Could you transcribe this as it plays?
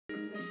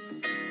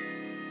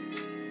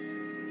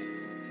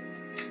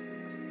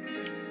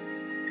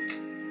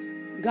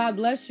God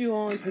bless you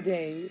on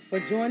today for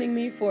joining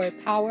me for a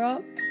power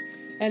up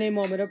and a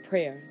moment of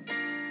prayer.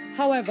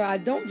 However, I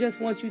don't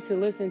just want you to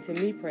listen to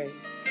me pray.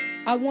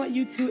 I want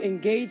you to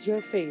engage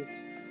your faith.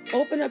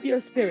 Open up your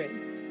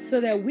spirit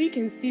so that we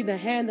can see the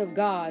hand of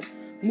God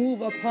move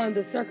upon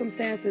the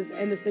circumstances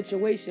and the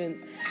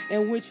situations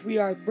in which we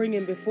are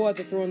bringing before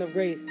the throne of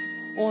grace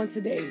on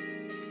today.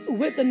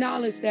 With the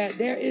knowledge that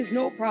there is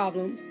no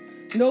problem,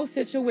 no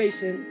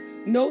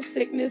situation, no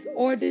sickness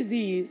or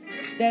disease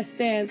that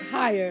stands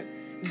higher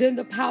than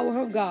the power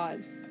of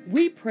God.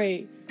 We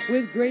pray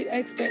with great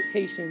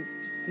expectations,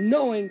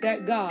 knowing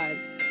that God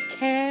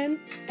can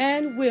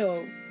and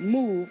will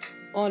move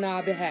on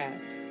our behalf.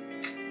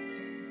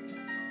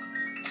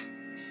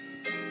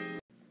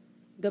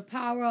 The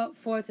power up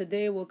for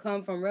today will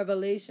come from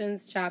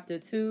Revelations chapter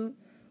 2.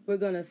 We're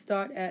going to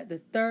start at the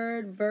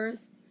 3rd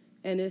verse,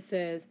 and it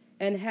says,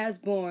 "And has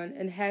borne,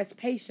 and has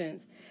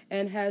patience,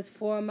 and has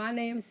for my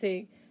name's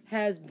sake,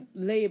 has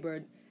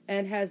labored,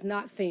 and has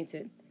not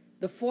fainted."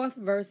 The 4th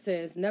verse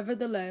says,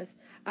 "Nevertheless,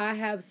 I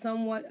have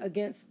somewhat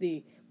against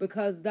thee,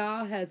 because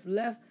thou hast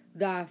left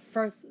thy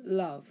first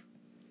love."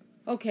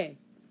 Okay,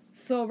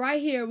 so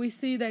right here we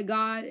see that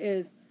God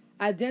is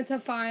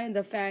identifying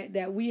the fact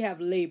that we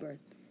have labored,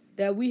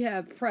 that we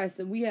have pressed,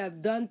 that we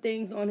have done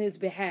things on his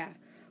behalf.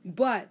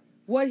 But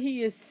what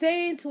he is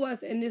saying to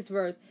us in this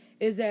verse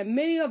is that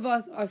many of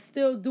us are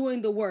still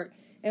doing the work.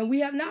 And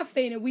we have not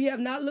fainted. We have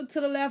not looked to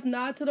the left,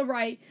 not to the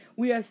right.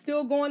 We are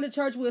still going to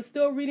church. We're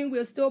still reading.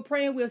 We're still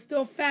praying. We're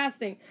still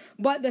fasting.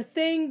 But the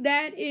thing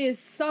that is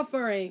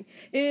suffering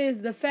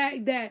is the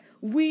fact that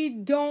we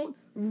don't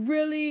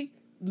really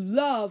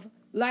love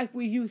like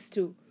we used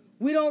to.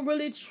 We don't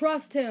really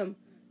trust him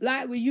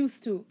like we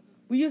used to.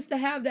 We used to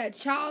have that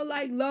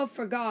childlike love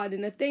for God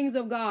and the things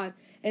of God.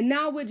 And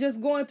now we're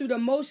just going through the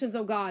motions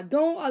of God.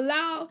 Don't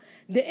allow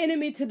the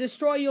enemy to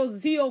destroy your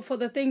zeal for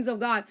the things of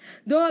God.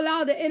 Don't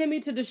allow the enemy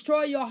to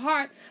destroy your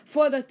heart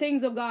for the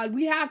things of God.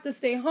 We have to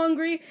stay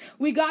hungry.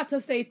 We got to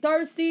stay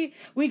thirsty.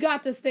 We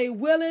got to stay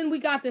willing. We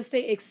got to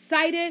stay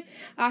excited.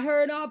 I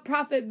heard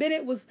Prophet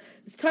Bennett was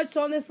touched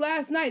on this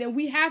last night. And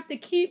we have to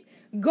keep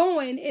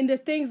going in the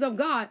things of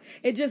God.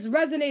 It just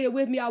resonated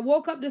with me. I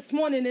woke up this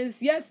morning and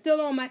it's yet still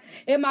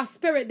in my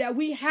spirit that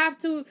we have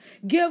to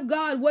give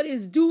God what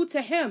is due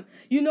to him.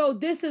 You know,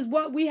 this is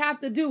what we have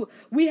to do.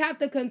 We have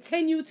to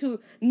continue to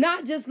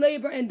not just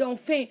labor and don't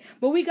faint,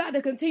 but we got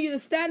to continue to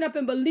stand up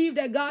and believe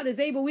that God is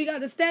able. We got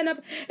to stand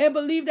up and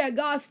believe that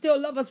God still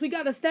loves us. We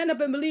got to stand up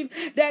and believe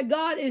that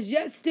God is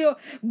yet still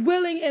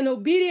willing and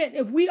obedient.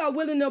 If we are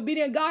willing and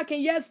obedient, God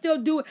can yet still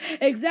do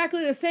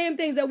exactly the same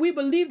things that we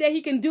believe that he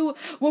can do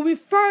when we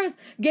first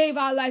gave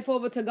our life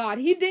over to God.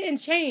 He didn't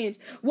change.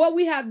 What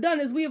we have done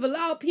is we have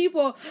allowed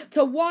people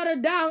to water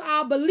down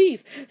our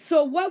belief.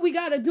 So what we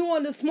got to do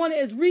on this morning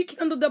is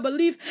rekindle the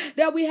belief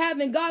that we have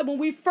in God. When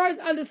we first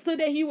understood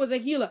that he was a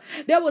healer,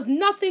 there was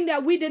nothing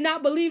that we did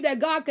not believe that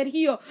God could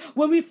heal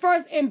when we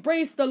first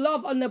embraced the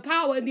love and the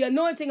power and the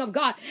anointing of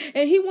God.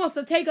 And he wants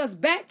to take us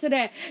back to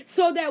that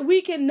so that we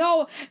can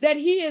know that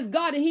he is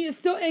God and he is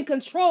still in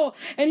control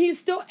and he's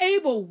still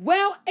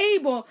well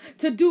able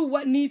to do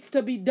what needs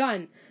to be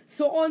done.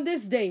 So on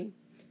this day,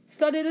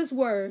 study this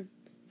word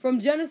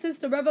from Genesis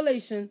to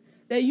Revelation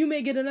that you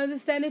may get an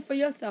understanding for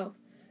yourself,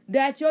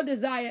 that your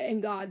desire in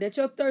God, that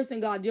your thirst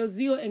in God, your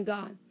zeal in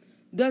God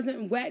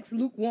doesn't wax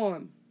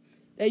lukewarm,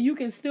 that you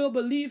can still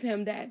believe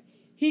him, that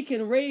he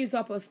can raise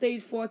up a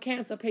stage 4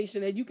 cancer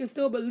patient, that you can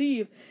still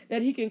believe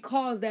that he can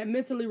cause that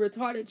mentally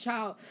retarded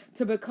child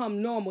to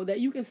become normal, that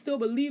you can still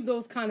believe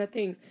those kind of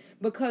things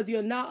because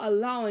you're not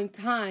allowing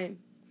time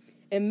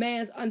and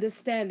man's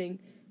understanding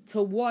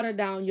to water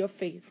down your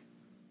faith.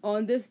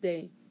 On this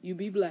day, you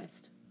be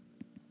blessed.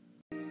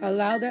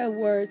 Allow that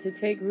word to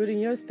take root in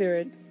your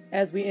spirit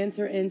as we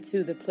enter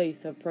into the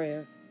place of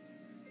prayer.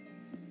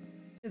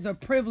 It's a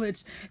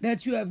privilege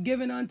that you have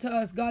given unto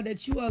us, God,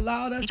 that you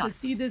allowed us to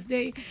see this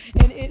day.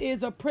 And it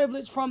is a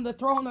privilege from the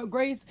throne of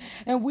grace,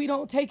 and we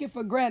don't take it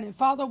for granted.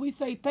 Father, we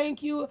say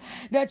thank you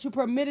that you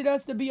permitted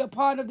us to be a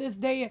part of this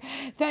day.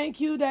 Thank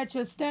you that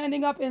you're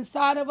standing up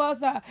inside of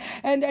us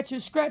and that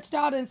you stretched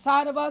out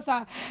inside of us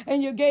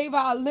and you gave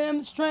our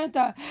limbs strength.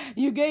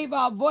 You gave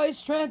our voice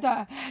strength.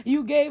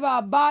 You gave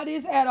our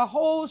bodies at a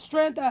whole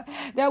strength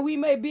that we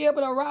may be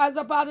able to rise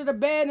up out of the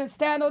bed and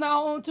stand on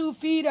our own 2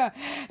 feet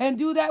and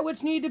do that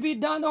which needs to be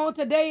done on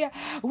today.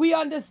 We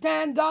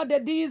understand, God,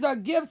 that these are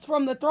gifts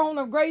from the throne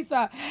of grace,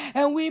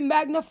 and we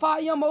magnify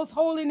your most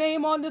holy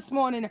name on this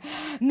morning,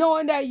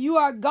 knowing that you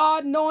are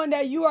God, knowing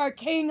that you are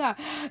King,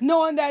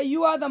 knowing that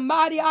you are the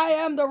mighty I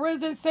am, the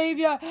risen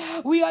Savior.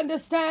 We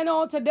understand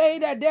on today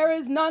that there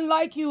is none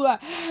like you,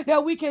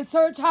 that we can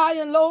search high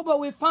and low,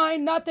 but we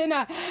find nothing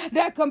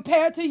that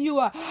compared to you.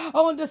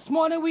 On this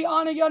morning, we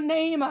honor your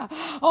name.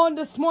 On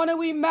this morning,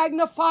 we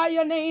magnify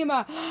your name.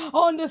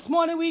 On this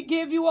morning, we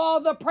give you all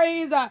the praise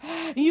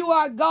praise. You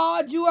are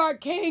God, you are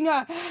King,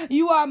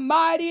 you are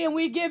mighty, and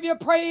we give you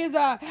praise.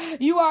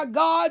 You are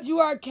God, you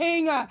are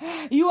King,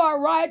 you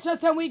are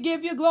righteous, and we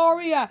give you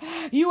glory.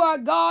 You are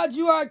God,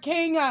 you are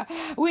King.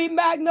 We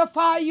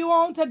magnify you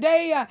on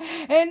today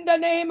in the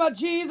name of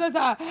Jesus,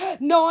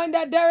 knowing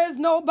that there is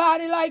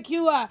nobody like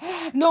you,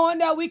 knowing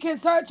that we can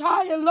search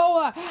high and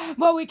low,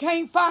 but we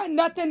can't find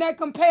nothing that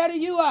compare to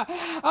you.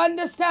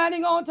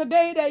 Understanding on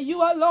today that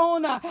you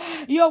alone,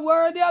 you're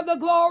worthy of the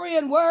glory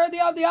and worthy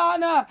of the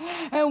honor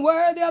and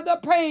worthy of the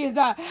praise.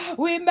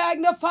 We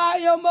magnify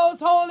your most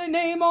holy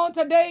name on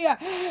today.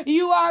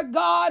 You are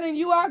God and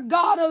you are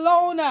God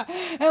alone.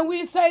 And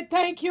we say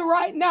thank you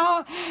right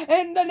now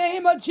in the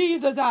name of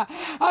Jesus.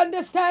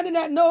 Understanding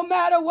that no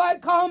matter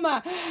what comes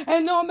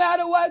and no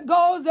matter what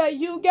goes, that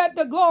you get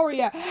the glory,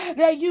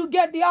 that you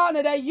get the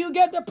honor, that you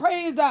get the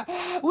praise.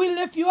 We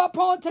lift you up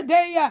on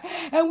today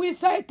and we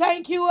say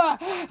thank you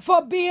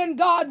for being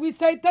God. We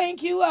say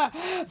thank you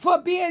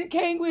for being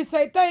King. We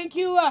say thank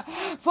you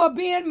for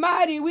being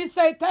mighty. We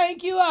say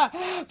thank you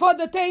for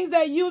the things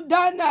that you've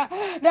done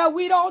that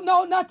we don't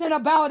know nothing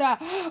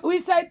about. We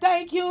say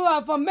thank you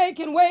for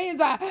making ways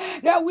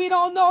that we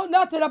don't know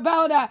nothing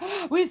about.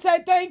 We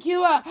say thank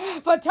you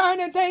for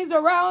turning things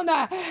around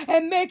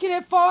and making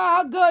it for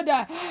our good.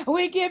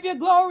 We give you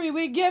glory.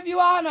 We give you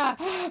honor.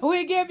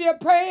 We give you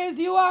praise.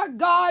 You are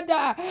God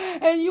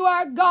and you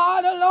are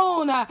God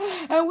alone.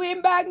 And we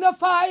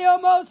magnify your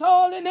most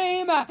holy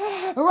name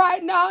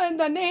right now in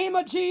the name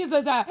of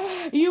Jesus.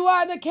 You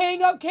are the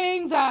King of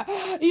Kings.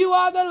 You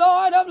are the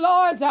Lord of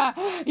Lords.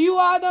 You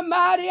are the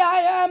mighty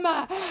I am.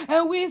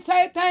 And we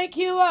say thank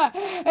you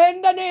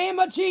in the name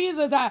of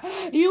Jesus.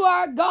 You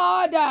are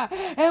God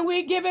and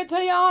we give it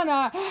to you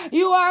honor.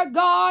 You are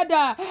God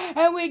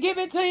and we give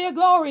it to you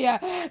glory.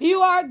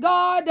 You are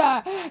God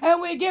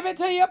and we give it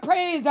to you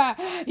praise.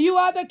 You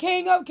are the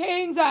King of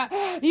Kings.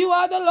 You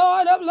are the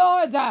Lord of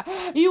Lords.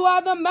 You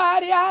are the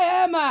mighty I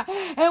am.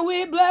 And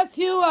we bless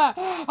you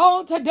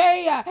on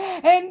today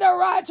in the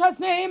righteous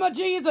name of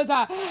Jesus,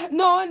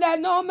 knowing that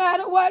no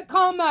matter what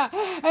comes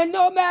and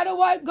no matter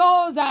what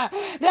goes,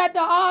 that the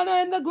honor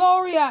and the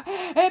glory,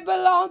 it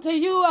belongs to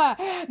you,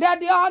 that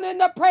the honor and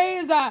the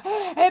praise,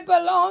 it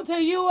belongs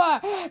to you.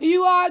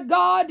 You are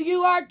God,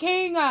 you are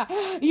King,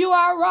 you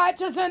are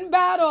righteous in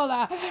battle,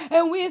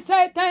 and we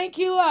say thank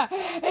you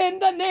in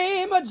the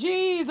name of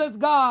Jesus,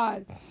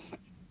 God.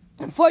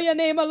 For your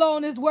name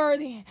alone is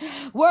worthy,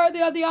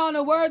 worthy of the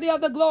honor, worthy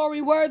of the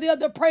glory, worthy of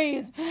the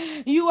praise.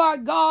 You are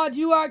God,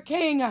 you are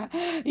King,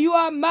 you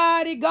are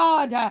mighty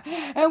God,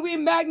 and we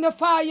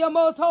magnify your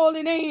most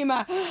holy name.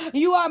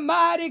 You are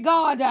mighty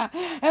God,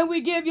 and we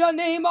give your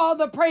name all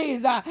the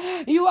praise.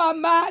 You are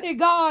mighty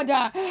God,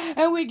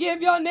 and we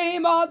give your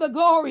name all the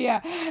glory.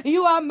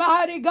 You are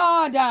mighty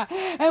God,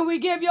 and we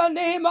give your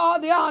name all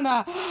the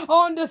honor.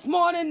 On this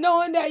morning,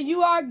 knowing that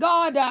you are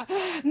God,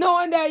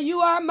 knowing that you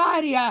are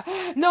mighty,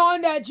 knowing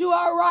that you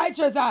are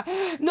righteous,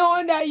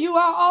 knowing that you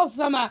are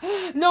awesome,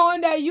 knowing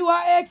that you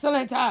are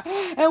excellent.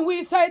 And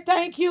we say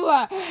thank you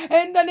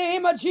in the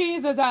name of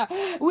Jesus.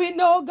 We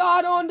know,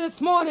 God, on this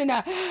morning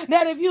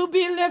that if you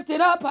be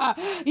lifted up,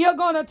 you're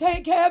going to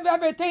take care of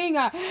everything.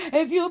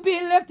 If you be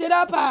lifted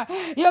up,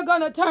 you're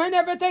going to turn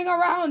everything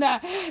around.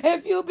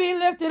 If you be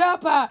lifted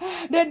up,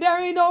 then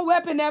there ain't no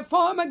weapon that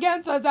form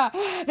against us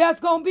that's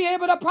going to be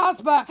able to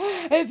prosper.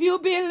 If you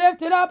be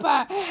lifted up,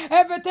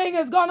 everything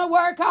is going to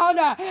work out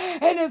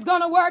and it's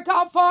going to work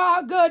out for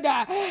our good.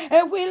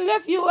 If we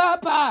lift you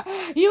up,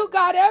 you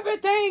got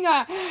everything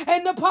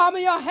in the palm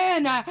of your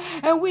hand,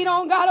 and we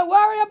don't got to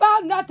worry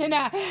about nothing.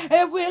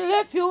 If we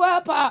lift you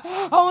up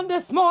on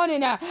this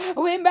morning,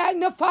 we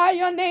magnify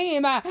your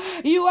name.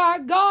 You are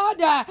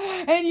God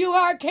and you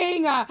are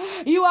King.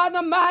 You are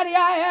the mighty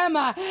I am,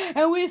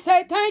 and we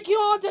say thank you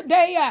on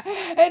today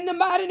in the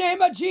mighty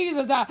name of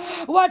Jesus.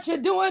 What you're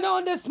doing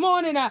on this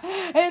morning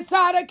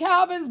inside of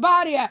Calvin's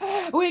body,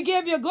 we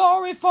give you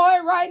glory for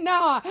it right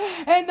now.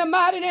 In the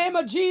mighty name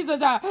of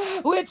Jesus,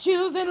 we're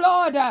choosing,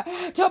 Lord,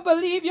 to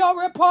believe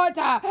your report,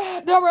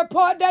 the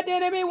report that the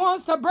enemy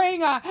wants to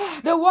bring,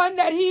 the one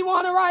that he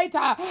want to write.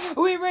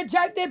 We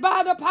reject it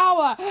by the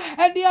power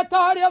and the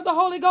authority of the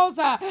Holy Ghost,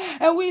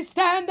 and we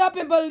stand up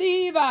and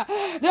believe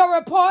the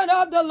report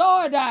of the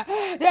Lord,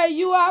 that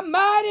you are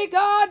mighty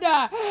God,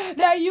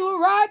 that you are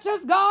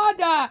righteous God,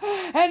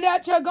 and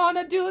that you're going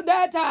to do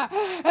that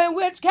in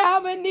which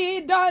Calvin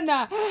need done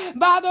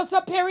by the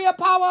superior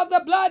power of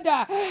the blood.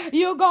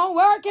 You're going to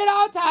work it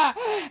out,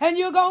 and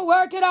you're going to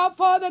work it out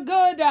for the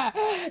good.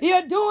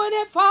 You're doing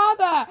it,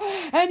 Father,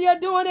 and you're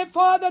doing it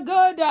for the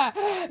good.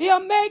 You're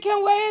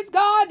making ways,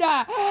 God,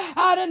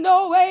 out of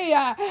no way,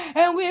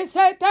 and we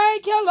say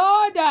thank you,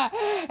 Lord,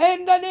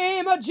 in the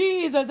name of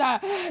Jesus.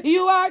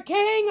 You are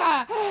King,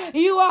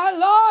 you are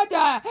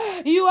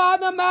Lord, you are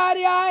the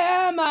mighty I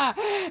am,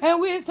 and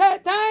we say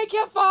thank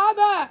you,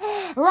 Father,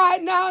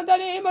 right now in the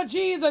name of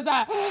Jesus,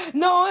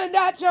 knowing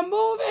that you're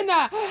moving,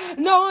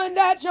 knowing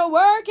that you're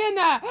working,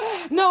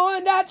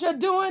 knowing that you're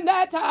doing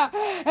that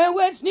in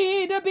which need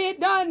need to be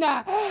done.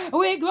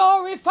 We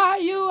glorify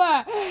you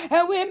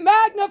and we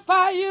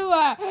magnify you.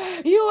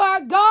 You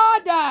are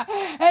God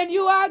and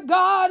you are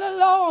God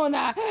alone.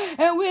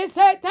 And we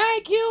say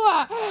thank you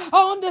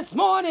on this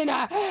morning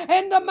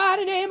in the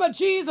mighty name of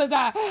Jesus,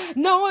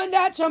 knowing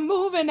that you're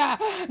moving,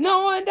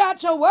 knowing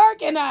that you're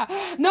working,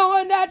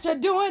 knowing that you're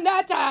doing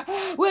that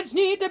which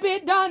need to be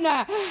done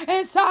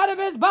inside of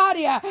his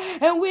body.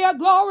 And we are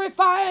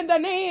glorifying the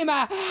name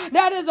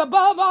that is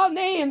above all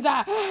names,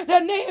 the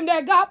name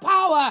that got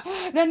power,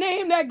 the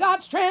name that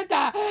got strength,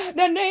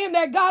 the name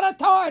that got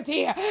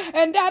authority,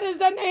 and that is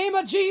the name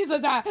of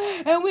Jesus.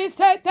 And we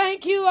say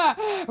thank you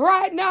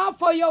right now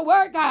for your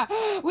work.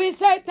 We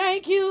say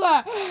thank you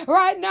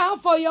right now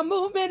for your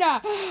movement.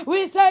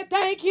 We say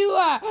thank you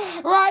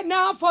right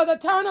now for the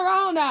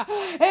turnaround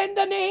in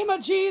the name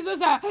of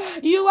Jesus.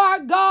 You are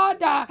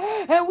God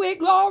and we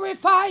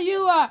glorify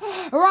you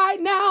right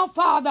now,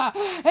 Father,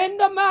 in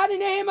the mighty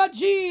name of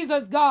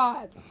Jesus,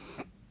 God.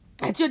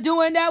 That you're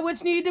doing that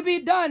which need to be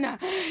done,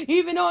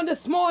 even on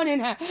this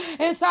morning,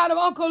 inside of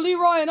Uncle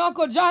Leroy and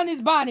Uncle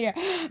Johnny's body.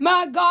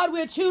 My God,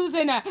 we're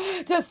choosing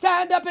to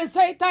stand up and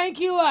say thank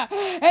you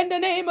in the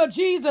name of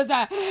Jesus.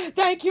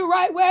 Thank you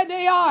right where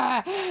they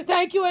are.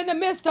 Thank you in the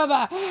midst of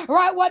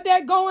right what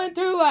they're going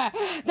through.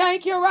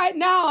 Thank you right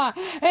now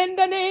in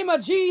the name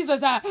of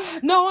Jesus,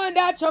 knowing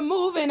that you're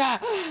moving,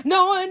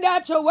 knowing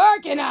that you're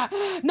working,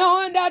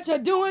 knowing that you're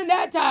doing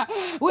that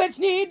which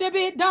need to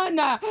be done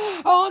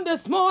on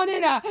this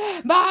morning.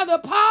 By the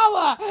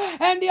power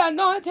and the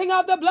anointing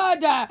of the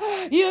blood,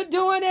 you're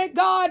doing it,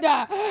 God.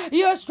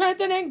 You're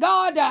strengthening,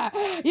 God.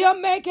 You're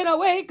making a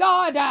way,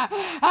 God,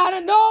 out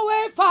of no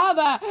way,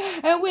 Father.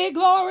 And we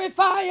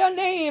glorify your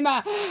name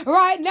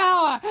right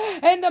now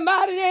in the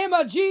mighty name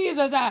of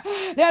Jesus.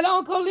 That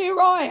Uncle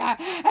Leroy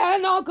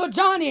and Uncle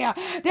Johnny,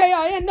 they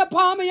are in the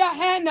palm of your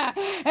hand,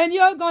 and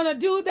you're going to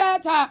do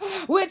that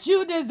which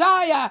you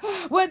desire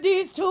with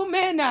these two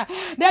men,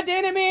 that the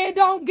enemy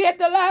don't get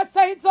the last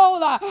say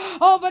so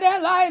over their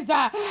lives,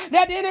 that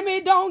the enemy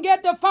don't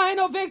get the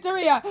final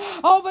victory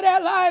over their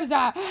lives,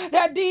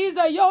 that these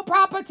are your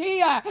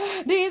property,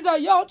 these are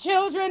your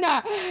children,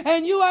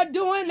 and you are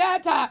doing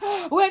that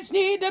which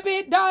need to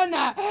be done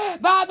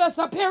by the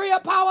superior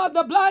power of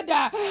the blood.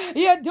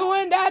 You're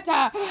doing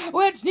that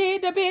which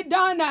need to be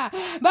done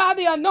by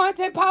the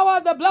anointing power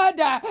of the blood.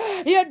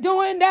 You're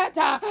doing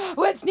that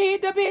which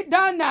need to be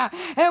done,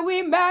 and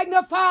we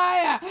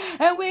magnify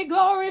and we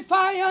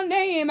glorify your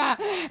name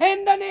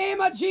in the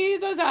name of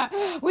Jesus.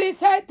 We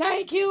say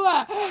thank you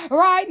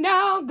right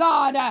now,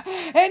 God,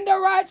 in the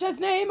righteous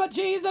name of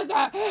Jesus.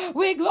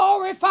 We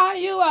glorify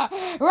you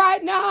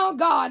right now,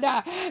 God,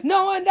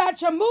 knowing that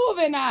you're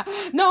moving,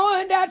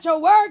 knowing that you're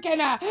working,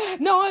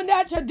 knowing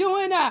that you're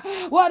doing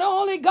what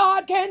only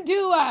God can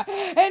do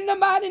in the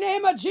mighty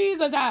name of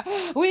Jesus.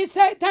 We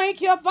say thank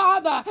you,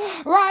 Father,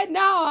 right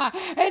now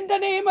in the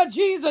name of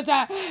Jesus,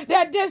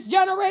 that this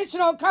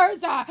generational curse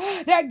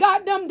that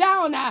got them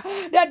down,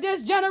 that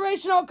this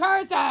generational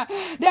curse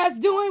that's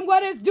doing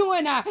what it's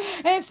doing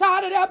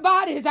inside of their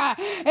bodies,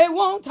 it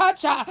won't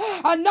touch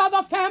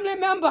another family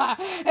member.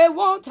 It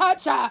won't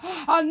touch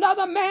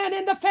another man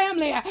in the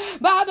family.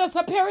 By the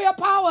superior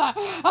power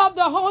of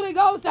the Holy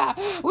Ghost,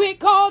 we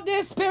call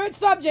this spirit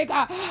subject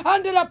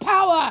under the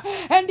power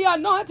and the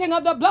anointing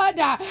of the blood.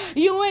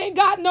 You ain't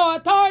got no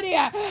authority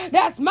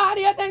that's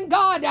mightier than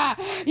God.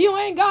 You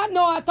ain't got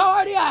no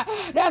authority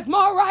that's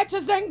more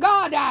righteous than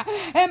God.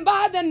 And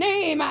by the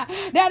name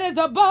that is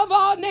above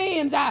all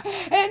names,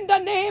 in the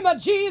name of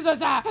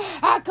Jesus,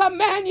 I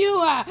command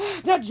you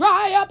to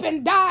dry up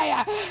and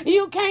die.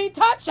 You can't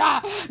touch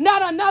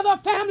not another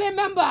family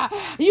member.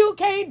 You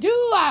can't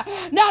do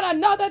not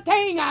another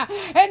thing.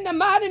 In the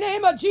mighty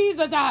name of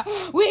Jesus,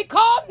 we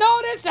call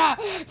notice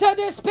to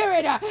this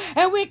spirit,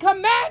 and we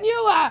command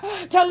you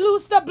to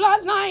loose the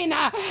bloodline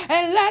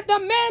and let the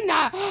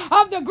men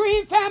of the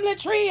green family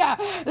tree,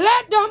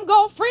 let them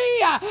go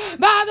free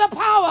by the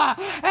power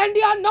and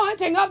the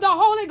anointing of the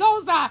Holy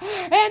Ghost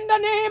in the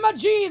name of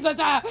Jesus.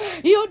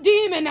 You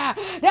demon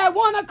that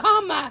want to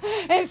come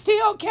and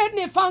steal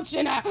kidney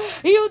function,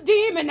 you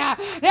demon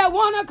that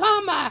want to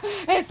come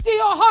and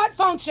steal heart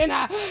function,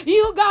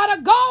 you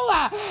gotta go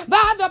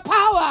by the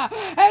power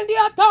and the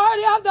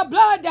authority of the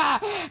blood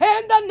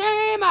in the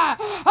name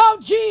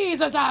of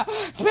Jesus.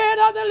 Spirit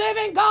of the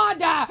living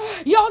God,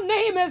 your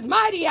name is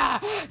mighty.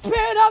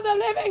 Spirit of the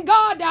living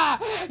God,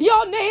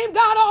 your name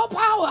got all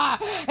power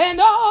and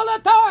all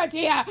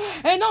authority.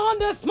 And on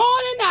this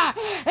morning,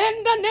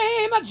 in the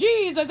name of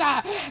Jesus,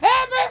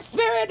 every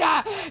spirit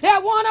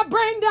that want to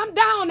bring them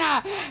down,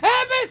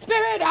 every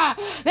spirit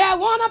that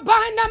want to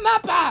bind them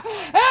up,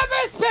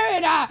 every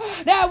spirit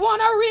that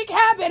want to wreak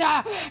havoc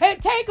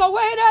and take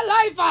away their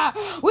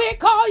life, we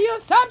call you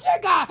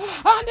subject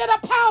under the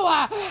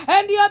power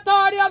and the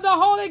authority of the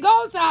Holy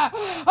Ghost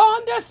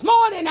on this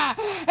morning,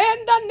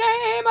 in the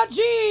name of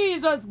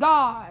Jesus,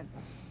 God.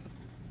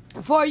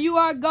 For you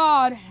are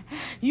God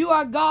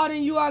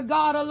and you are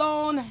God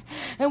alone.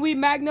 and we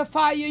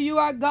magnify you. You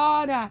are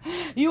God.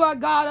 You are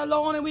God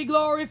alone, and we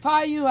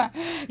glorify you.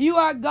 You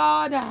are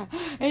God,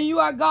 and you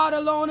are God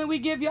alone, and we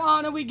give you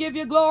honor. We give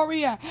you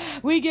glory.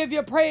 We give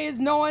you praise,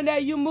 knowing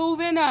that you're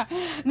moving,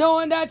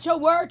 knowing that you're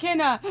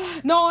working,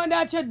 knowing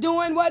that you're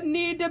doing what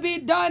need to be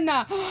done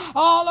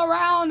all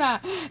around.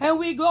 And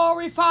we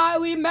glorify,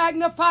 we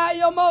magnify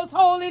your most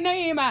holy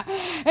name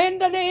in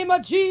the name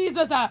of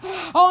Jesus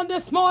on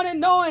this morning,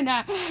 knowing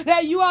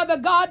that you are the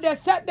God that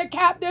set the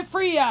captive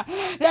free,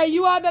 that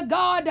you are the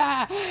God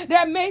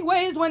that make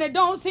ways when it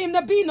don't seem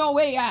to be no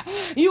way.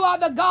 You are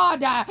the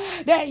God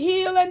that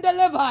heal and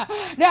deliver,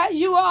 that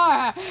you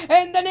are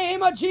in the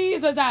name of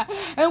Jesus.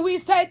 And we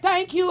say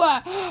thank you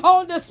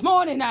on this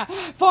morning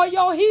for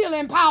your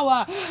healing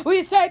power.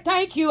 We say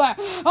thank you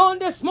on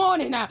this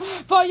morning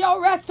for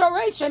your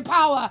restoration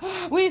power.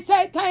 We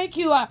say thank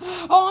you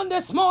on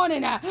this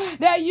morning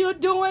that you're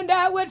doing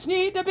that which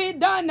need to be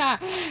done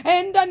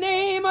in the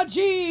name of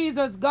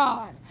Jesus,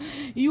 God.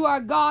 You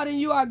are God,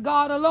 and you are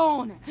God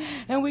alone.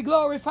 And we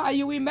glorify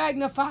you. We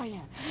magnify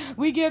you.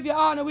 We give you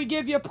honor. We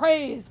give you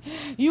praise.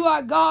 You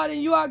are God,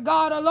 and you are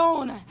God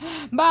alone.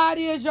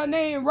 Mighty is your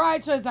name.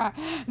 Righteous.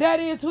 That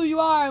is who you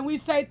are. And we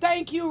say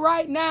thank you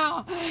right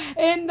now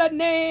in the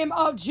name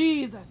of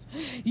Jesus.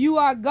 You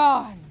are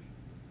God,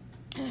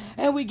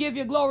 and we give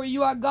you glory.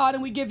 You are God,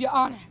 and we give you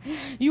honor.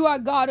 You are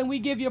God, and we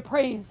give you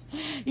praise.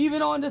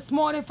 Even on this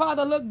morning,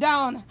 Father, look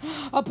down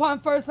upon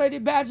First Lady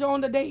Badger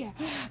on the day.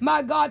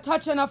 My God,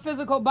 touching her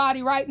physical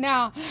body right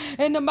now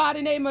in the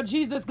mighty name of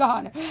Jesus,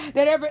 God.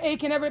 That every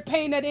ache and every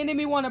pain that the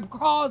enemy want to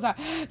cause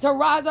to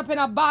rise up in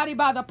her body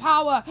by the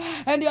power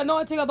and the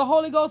anointing of the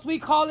Holy Ghost, we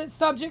call it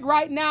subject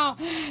right now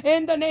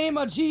in the name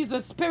of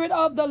Jesus. Spirit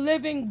of the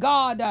living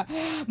God,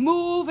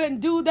 move and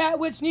do that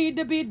which need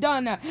to be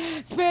done.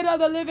 Spirit of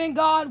the living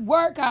God,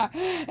 work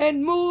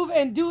and move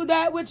and do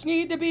that which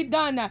need to be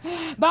done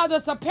by the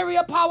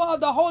superior power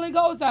of the Holy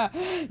Ghost.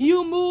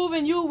 You move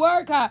and you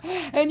work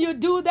and you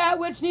do that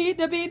which need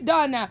to be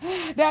done.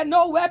 That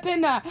no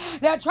weapon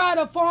that try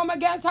to form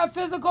against her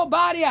physical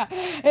body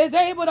is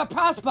able to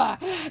prosper.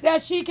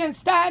 That she can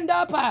stand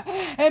up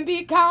and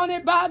be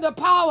counted by the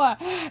power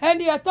and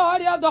the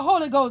authority of the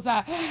Holy Ghost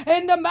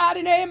in the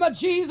mighty name of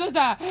Jesus.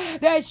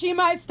 That she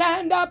might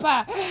stand up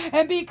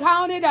and be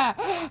counted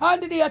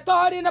under the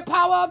authority and the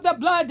power of the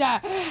blood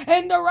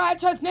in the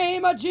righteous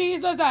name of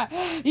Jesus.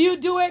 You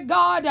do it,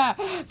 God,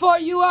 for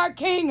you are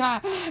King.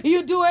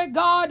 You do it,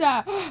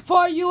 God,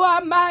 for you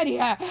are mighty.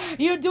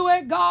 You do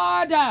it,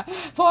 God,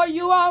 for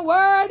you are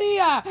worthy.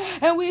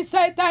 And we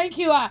say thank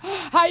you.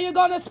 How you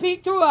going to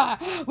speak through her?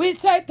 We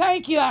say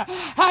thank you.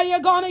 How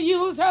you going to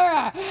use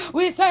her?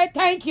 We say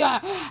thank you.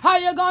 How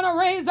you going to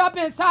raise up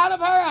inside of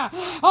her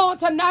on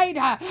tonight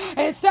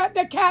and set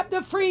the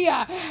captive free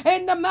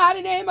in the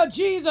mighty name of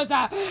Jesus.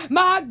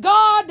 My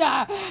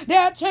God,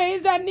 there are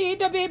chains that need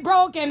to be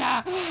broken.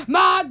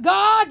 My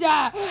God,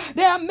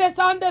 there are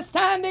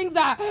misunderstandings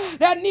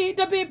that need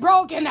to be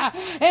broken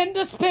in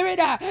the spirit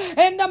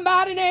in the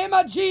mighty name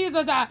of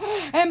Jesus.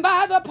 And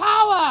by the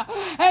power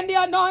and the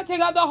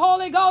anointing of the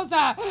Holy Ghost,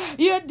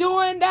 you're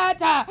doing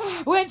that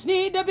which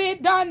need to be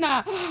done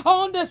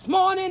on this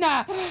morning.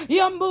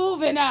 You're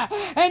moving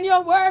and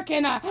you're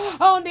working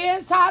on the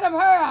inside of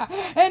her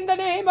in the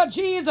name of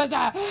Jesus.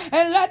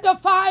 And let the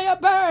fire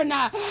burn,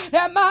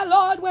 that my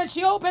Lord, when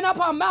she open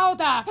up her mouth,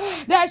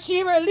 that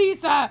she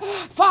release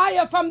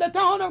fire from the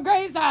throne of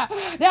grace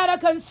that'll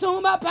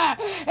consume up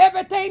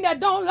everything that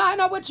don't line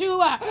up with you.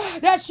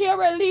 That she'll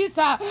release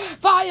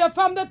fire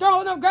from the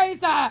throne of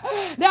grace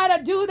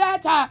that'll do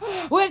that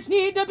which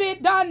need to be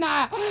done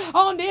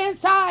on the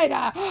inside,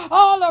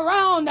 all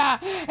around,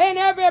 in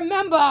every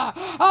member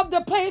of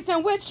the place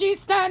in which she's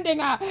standing,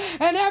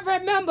 and every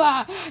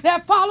member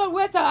that followed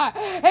with her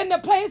in the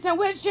place in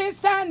which she's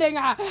standing.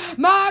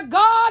 My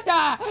God,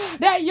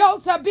 that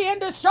yokes are being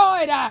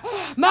destroyed.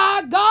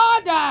 My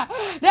God,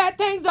 that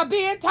things are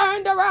being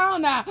turned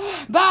around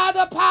by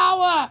the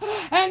power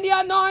and the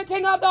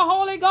anointing of the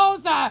Holy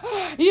Ghost.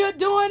 You're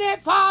doing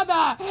it,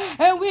 Father,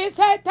 and we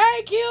say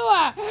thank you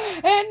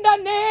in the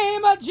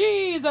name of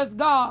Jesus,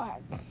 God.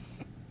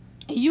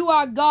 You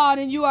are God,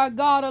 and you are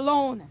God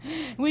alone.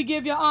 We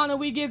give you honor,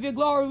 we give you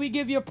glory, we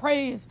give you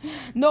praise.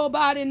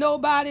 Nobody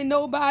like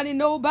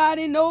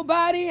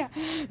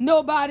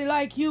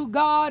you,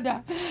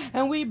 God.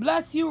 And we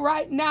bless you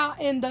right now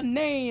in the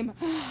name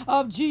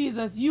of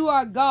Jesus. You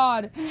are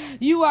God.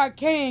 You are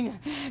King.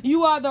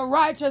 You are the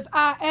righteous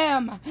I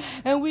am.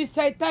 And we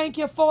say thank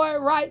you for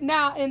it right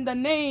now in the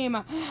name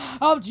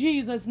of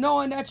Jesus,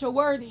 knowing that you're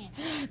worthy,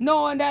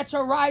 knowing that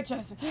you're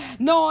righteous,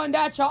 knowing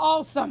that you're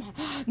awesome,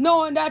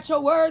 knowing that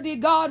you're worthy,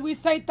 God. We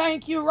say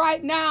thank you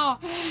right now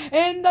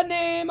in the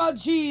name of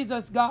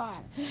Jesus, God.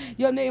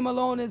 Your name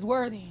alone is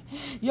worthy.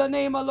 Your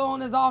name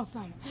alone is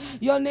awesome.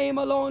 Your name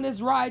alone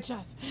is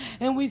righteous.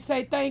 And we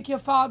say thank you,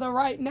 Father,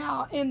 right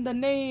now in the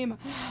name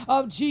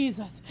of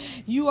Jesus.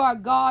 You are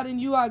God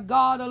and you are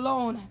God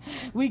alone.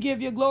 We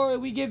give you glory,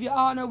 we give you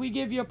honor, we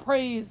give you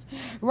praise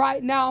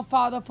right now,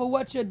 Father, for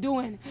what you're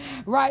doing.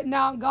 Right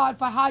now, God,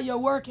 for how you're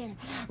working.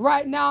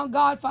 Right now,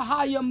 God, for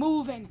how you're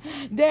moving.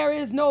 There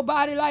is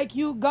nobody like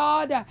you,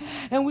 God.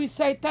 And we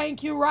say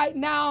thank you right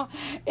now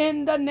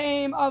in the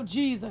name of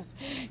Jesus.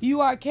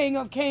 You are King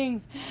of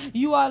Kings.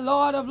 You are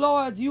Lord of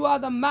Lords. You are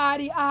the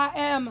mighty I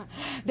am.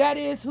 That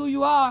is who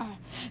you are.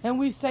 And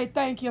we say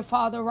thank you,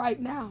 Father, right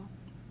now.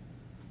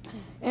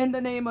 In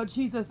the name of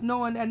Jesus,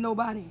 knowing that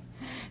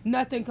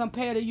nothing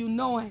compared to you,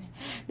 knowing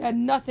that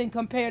nothing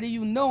compared to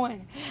you,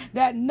 knowing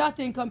that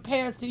nothing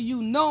compares to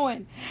you,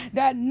 knowing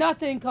that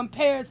nothing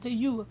compares to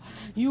you.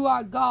 You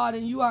are God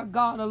and you are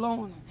God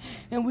alone.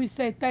 And we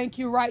say thank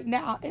you right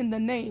now in the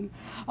name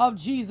of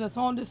Jesus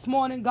on this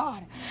morning,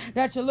 God,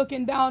 that you're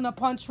looking down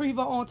upon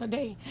Treva on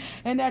today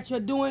and that you're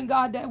doing,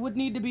 God, that would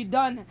need to be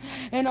done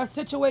in her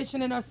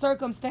situation, in her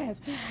circumstance.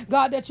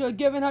 God, that you're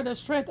giving her the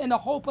strength and the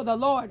hope of the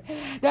Lord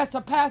that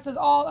surpasses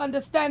all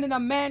understanding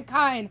of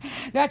mankind,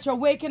 that you're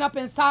waking up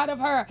inside of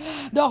her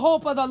the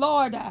hope of the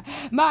Lord.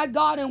 My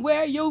God, and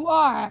where you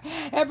are,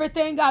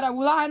 everything got to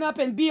line up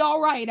and be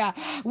all right.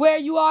 Where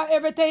you are,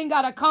 everything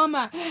got to come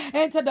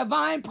into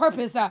divine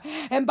purpose.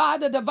 And by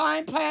the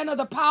divine plan of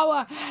the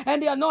power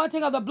and the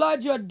anointing of the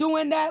blood, you're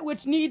doing that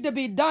which need to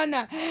be done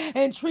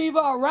in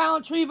Treva,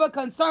 around Treva,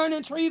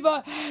 concerning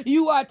Treva.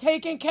 You are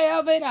taking care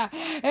of it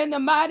in the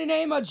mighty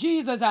name of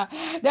Jesus,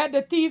 that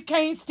the thief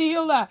can't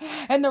steal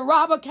and the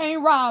robber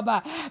can't rob.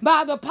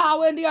 By the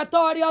power and the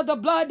authority of the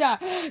blood,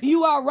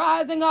 you are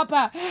rising up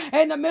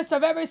in the midst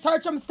of every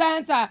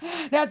circumstance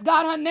that's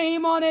got her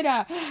name on it.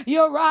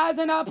 You're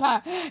rising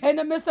up in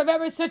the midst of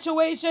every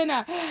situation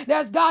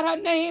that's got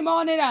her name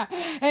on it.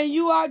 And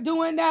you are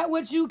doing that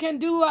which you can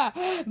do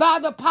by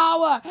the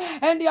power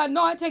and the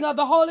anointing of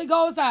the Holy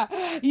Ghost.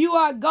 You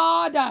are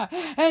God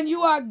and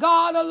you are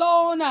God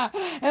alone.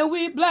 And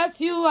we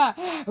bless you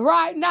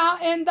right now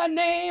in the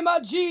name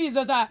of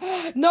Jesus,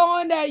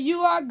 knowing that you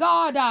are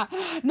God,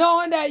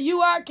 knowing that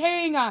you are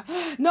King,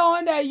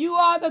 knowing that you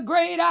are the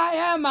great I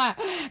am.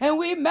 And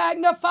we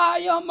magnify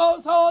your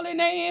most holy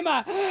name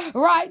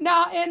right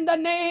now in the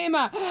name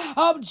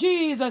of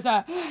Jesus.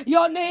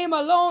 Your name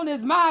alone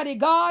is mighty,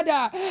 God.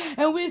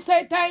 And we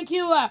say thank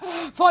you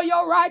for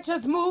your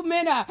righteous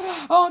movement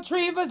on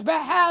Treva's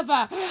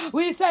behalf.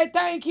 We say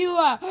thank you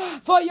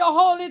for your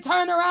holy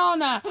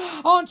turnaround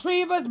on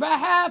Treva's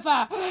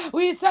behalf.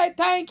 We say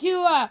thank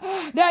you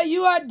that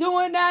you are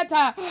doing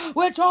that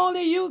which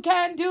only you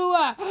can do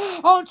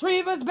on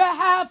Treva's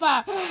behalf.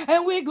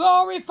 And we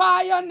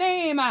glorify your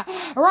name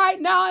right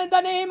now in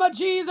the name of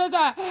Jesus.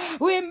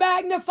 We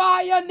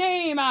magnify your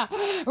name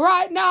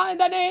right now in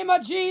the name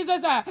of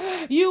Jesus.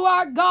 You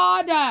are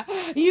God.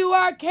 You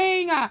are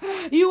King.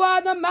 You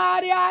are the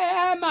mighty I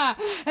am.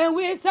 And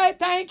we say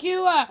thank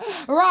you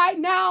right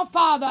now,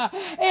 Father,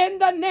 in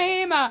the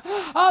name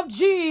of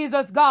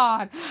Jesus,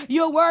 God.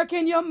 You're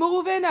working, you're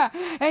moving,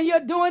 and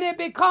you're doing it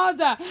because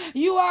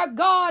you are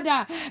God,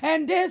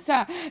 and this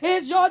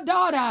is your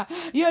daughter.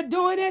 You're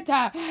doing it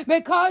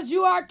because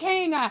you are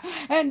King,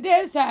 and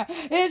this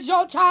is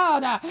your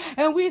child.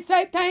 And we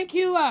say thank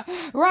you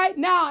right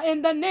now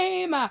in the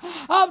name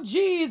of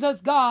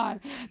Jesus, God,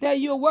 that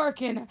you're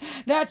working,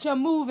 that you're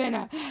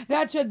moving,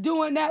 that you're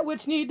doing that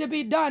which need to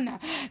be done.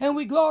 And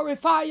we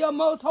glorify your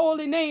most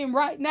holy name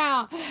right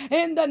now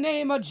in the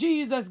name of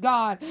Jesus,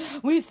 God.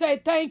 We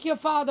say thank you,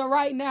 Father,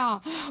 right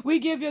now. We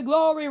give you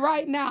glory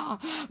right now.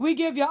 We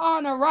give you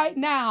honor right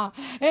now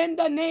in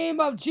the name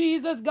of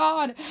Jesus,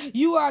 God.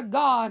 You are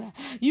God.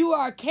 You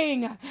are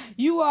King.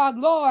 You are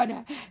Lord.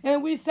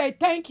 And we say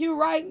thank you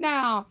right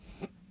now.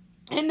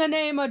 In the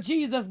name of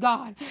Jesus,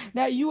 God,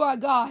 that you are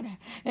God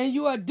and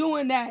you are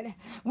doing that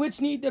which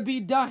need to be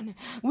done.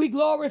 We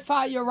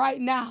glorify you right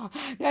now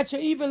that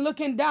you're even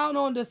looking down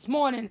on this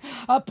morning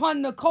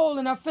upon Nicole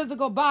in her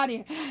physical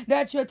body,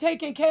 that you're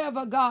taking care of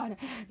her, God,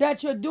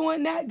 that you're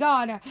doing that,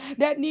 God,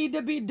 that need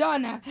to be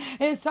done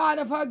inside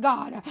of her,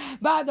 God,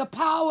 by the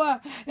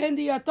power and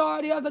the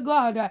authority of the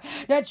blood,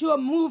 that you are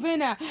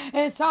moving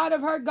inside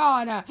of her,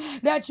 God,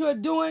 that you're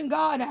doing,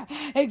 God,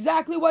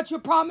 exactly what you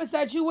promised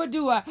that you would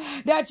do,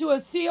 that you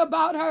will see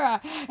about her,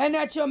 and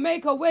that you'll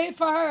make a way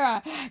for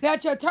her,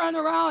 that you'll turn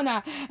around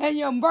and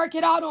you'll work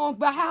it out on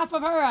behalf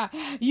of her.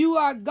 You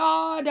are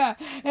God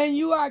and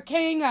you are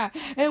King,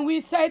 and we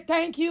say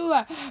thank you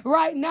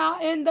right now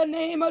in the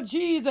name of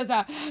Jesus,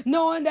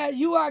 knowing that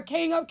you are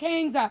King of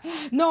Kings,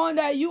 knowing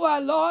that you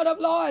are Lord of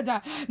Lords,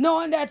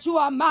 knowing that you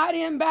are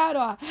mighty in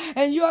battle,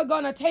 and you are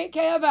going to take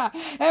care of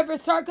every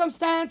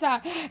circumstance,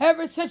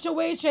 every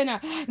situation,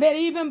 that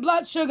even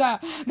blood sugar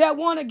that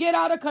want to get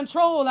out of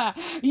control.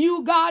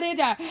 You, God,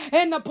 got it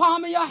in the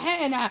palm of your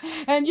hand,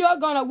 and you're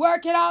going to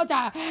work it out,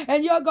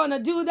 and you're going to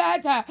do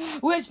that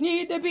which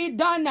need to be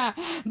done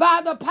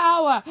by the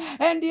power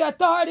and the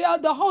authority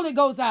of the Holy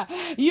Ghost.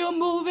 You're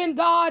moving,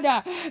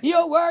 God.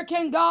 You're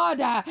working, God,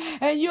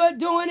 and you're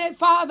doing it,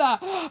 Father,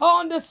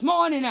 on this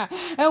morning.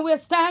 And we're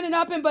standing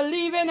up and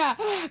believing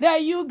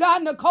that you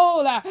got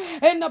Nicole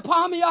in the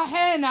palm of your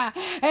hand,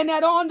 and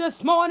that on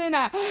this morning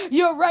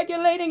you're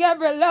regulating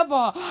every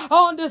level.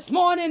 On this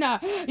morning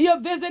you're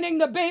visiting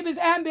the baby's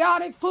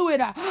amniotic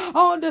fluid.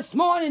 On this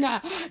morning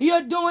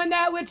you're doing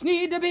that which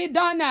need to be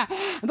done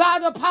by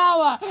the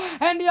power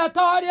and the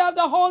authority of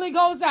the Holy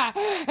Ghost,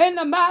 in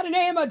the mighty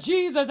name of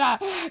Jesus.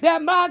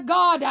 That my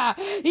God,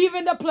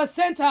 even the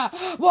placenta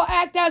will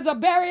act as a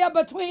barrier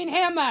between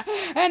him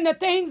and the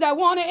things that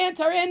want to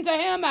enter into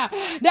him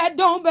that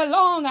don't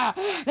belong.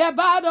 That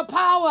by the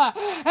power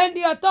and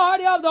the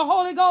authority of the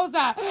Holy Ghost,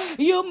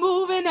 you're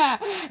moving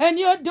and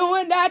you're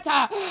doing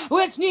that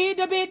which need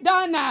to be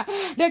done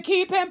to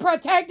keep him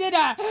protected,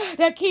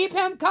 to keep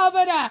him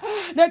covered,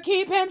 to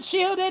keep him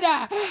shielded,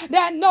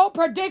 that no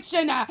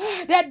prediction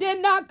that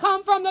did not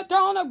come from the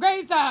throne of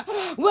grace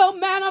will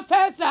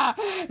manifest,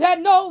 that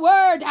no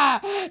word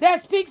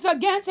that speaks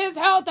against his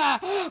health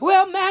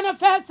will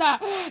manifest,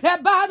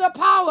 that by the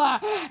power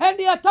and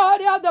the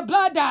authority of the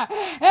blood,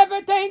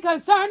 everything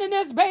concerning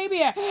this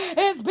baby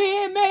is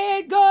being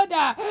made good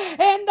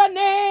in the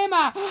name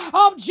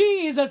of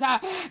Jesus.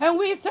 And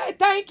we say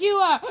thank you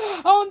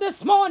on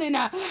this morning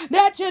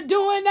that you're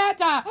doing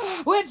that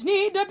which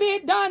need to be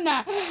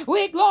done.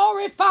 We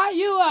glorify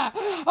you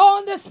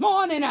on this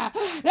morning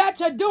that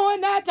you're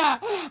doing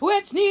that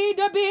which need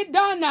to be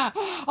done.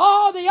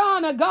 All the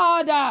honor,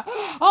 God,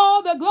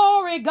 all the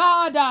glory,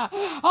 God,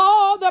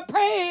 all the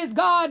praise,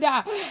 God,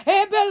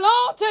 it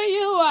belongs to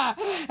you.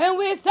 And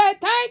we say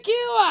thank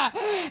you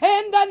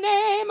in the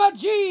name of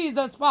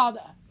Jesus,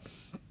 Father.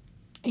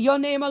 Your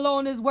name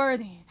alone is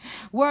worthy.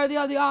 Worthy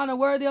of the honor,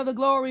 worthy of the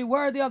glory,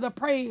 worthy of the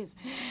praise.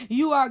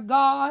 You are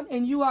God,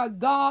 and you are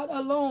God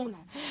alone.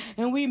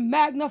 And we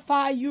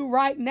magnify you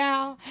right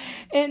now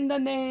in the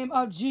name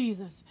of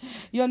Jesus.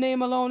 Your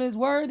name alone is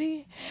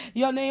worthy.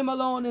 Your name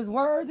alone is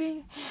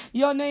worthy.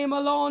 Your name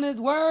alone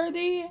is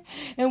worthy.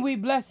 And we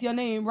bless your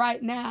name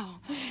right now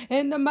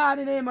in the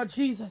mighty name of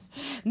Jesus.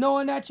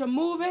 Knowing that you're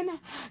moving,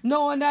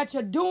 knowing that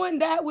you're doing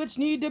that which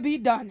need to be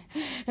done.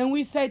 And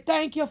we say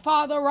thank you,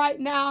 Father, right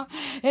now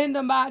in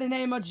the mighty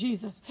name of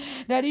Jesus.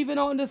 That even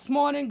on this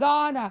morning,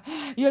 God,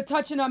 you're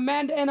touching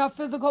Amanda in her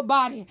physical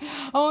body.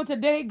 On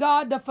today,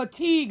 God, the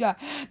fatigue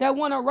that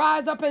want to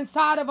rise up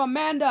inside of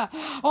Amanda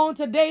on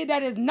today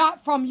that is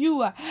not from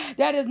you,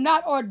 that is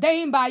not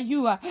ordained by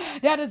you,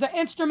 that is an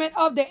instrument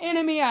of the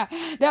enemy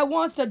that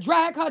wants to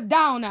drag her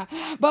down.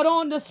 But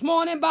on this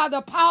morning, by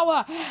the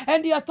power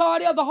and the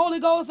authority of the Holy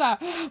Ghost,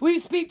 we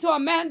speak to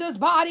Amanda's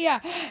body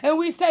and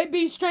we say,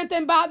 be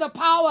strengthened by the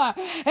power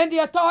and the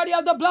authority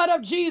of the blood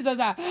of Jesus.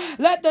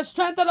 Let the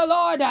strength of the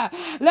Lord,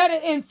 let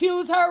it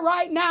infuse her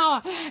right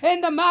now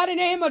in the mighty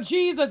name of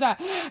Jesus.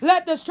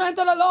 Let the strength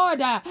of the Lord,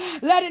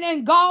 let it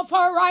engulf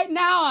her right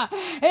now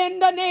in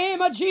the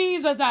name of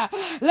Jesus.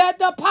 Let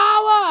the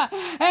power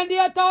and the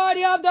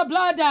authority of the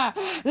blood,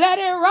 let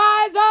it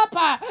rise up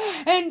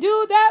and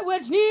do that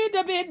which need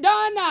to be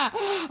done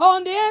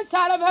on the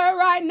inside of her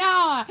right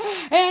now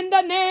in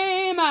the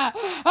name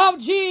of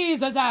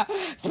Jesus.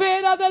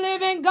 Spirit of the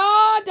living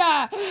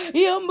God,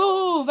 you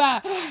move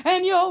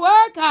and you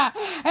work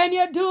and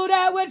you do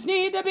that which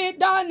need to be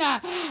done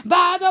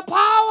by the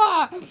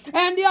power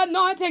and the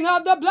anointing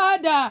of the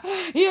blood.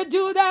 You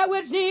do that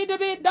which need to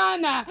be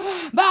done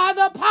by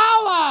the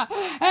power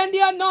and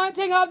the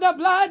anointing of the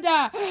blood.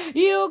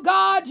 You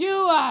God,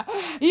 you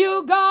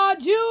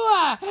God,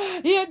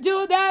 you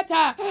do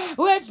that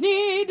which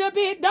need to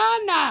be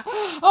done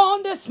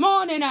on this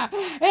morning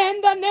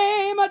in the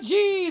name of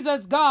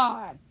Jesus,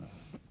 God.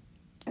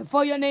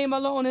 For your name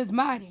alone is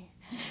mighty.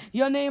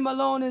 Your name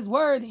alone is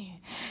worthy.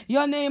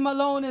 Your name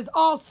alone is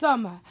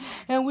awesome.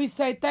 And we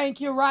say thank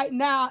you right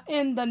now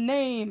in the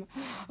name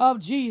of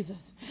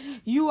Jesus.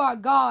 You are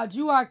God.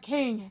 You are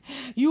King.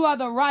 You are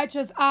the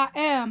righteous I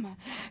am.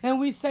 And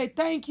we say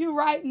thank you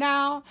right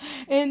now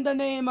in the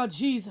name of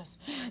Jesus.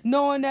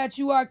 Knowing that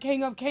you are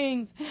King of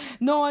Kings.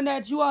 Knowing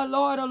that you are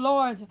Lord of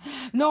Lords.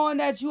 Knowing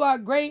that you are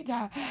great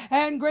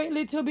and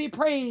greatly to be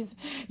praised.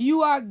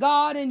 You are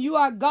God and you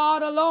are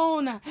God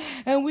alone.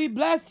 And we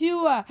bless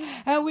you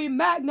and we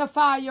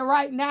magnify you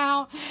right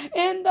now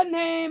in the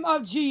name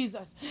of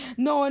Jesus.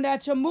 Knowing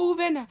that you're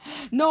moving,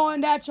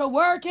 knowing that you're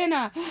working,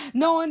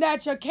 knowing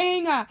that you're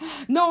King,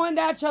 knowing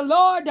that you're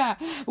Lord,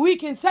 we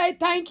can say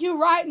thank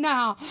you right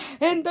now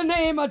in the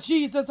name of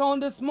Jesus on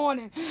this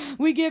morning.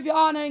 We give you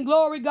honor and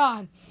glory,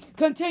 God.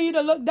 Continue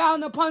to look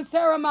down upon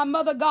Sarah, my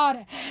mother,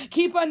 God.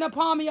 Keep her in the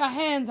palm of your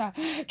hands.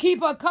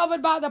 Keep her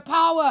covered by the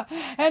power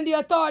and the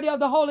authority of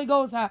the Holy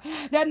Ghost.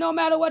 That no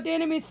matter what the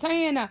enemy is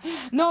saying,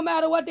 no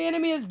matter what the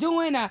enemy is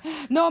doing,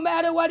 no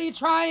matter what he's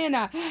trying,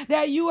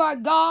 that you are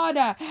God,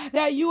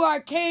 that you are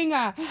King,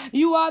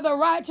 you are the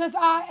righteous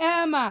I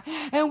am,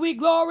 and we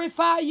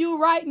glorify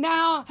you right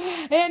now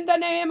in the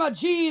name of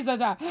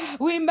Jesus.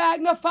 We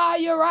magnify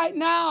you right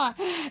now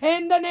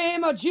in the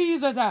name of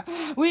Jesus.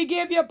 We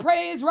give you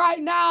praise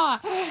right now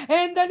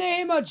in the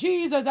name of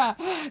Jesus,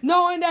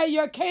 knowing that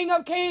you're King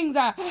of Kings,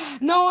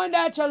 knowing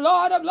that you're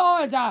Lord of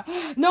Lords,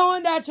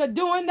 knowing that you're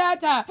doing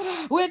that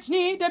which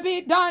need to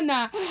be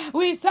done.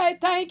 We say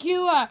thank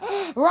you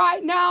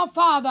right now,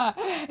 Father,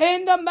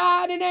 in the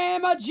mighty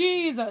name of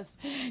Jesus.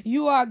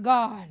 You are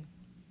God.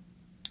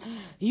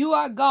 You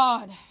are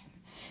God,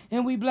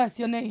 and we bless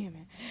your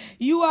name.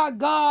 You are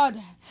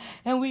God,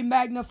 and we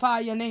magnify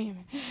your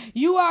name.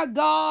 You are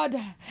God,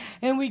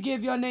 and we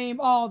give your name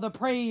all the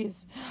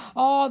praise,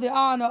 all the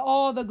honor,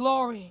 all the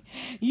glory.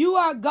 You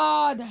are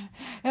God,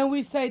 and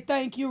we say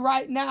thank you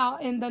right now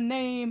in the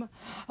name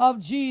of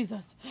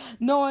Jesus,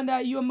 knowing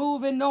that you're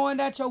moving, knowing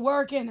that you're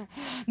working,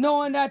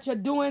 knowing that you're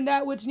doing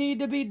that which need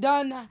to be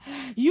done.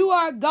 You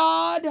are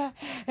God,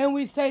 and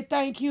we say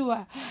thank you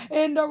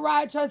in the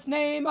righteous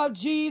name of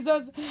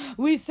Jesus.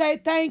 We say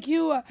thank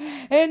you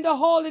in the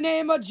holy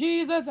name of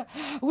Jesus.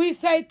 We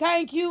say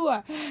thank you.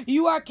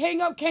 You are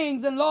King of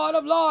Kings and Lord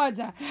of Lords,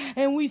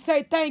 and we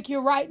say thank you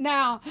right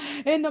now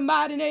in the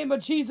mighty name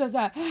of Jesus,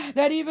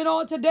 that even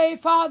on today,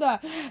 Father,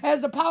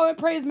 as the Power and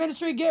Praise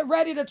Ministry get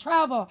ready to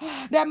travel,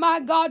 that my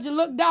God, you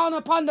look down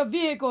upon the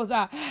vehicles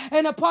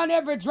and upon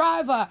every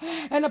driver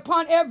and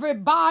upon every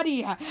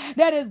body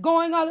that is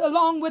going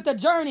along with the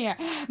journey.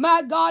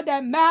 My God,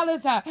 that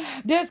malice,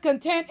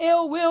 discontent,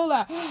 ill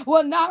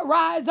will not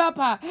rise up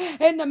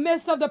in the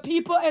midst of the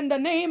people in the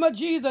name of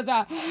Jesus.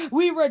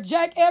 We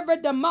reject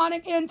every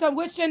demonic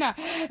intuition,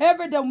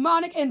 every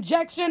demonic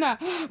injection.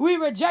 We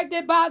reject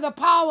it by the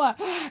power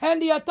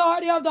and the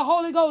authority of the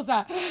Holy Ghost.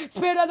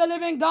 Spirit of the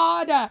living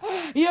God,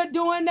 you're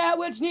doing that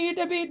which need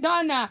to be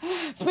done.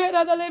 Spirit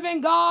of the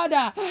living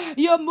God,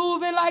 you're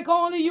moving like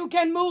only you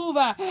can move.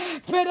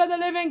 Spirit of the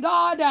living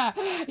God,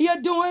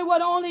 you're doing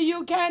what only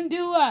you can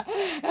do.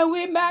 And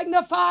we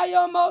magnify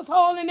your most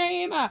holy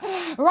name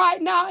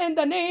right now in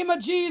the name of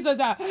Jesus.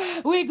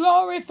 We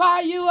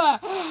glorify you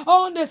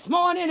on this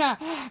morning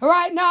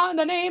right now in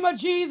the name of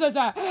Jesus,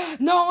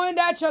 knowing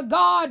that you're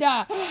God,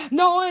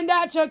 knowing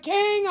that you're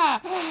King,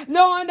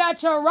 knowing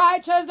that you're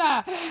righteous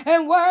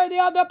and worthy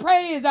of the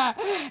praise.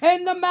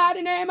 In the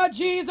mighty name of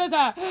Jesus,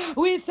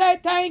 we say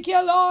thank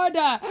you, Lord,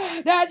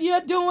 that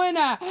you're doing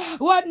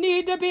what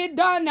need to be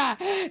done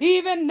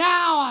even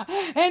now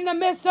in the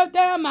midst of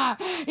them,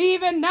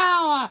 even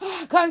now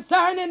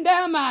concerning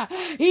them,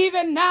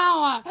 even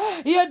now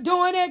you're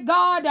doing it,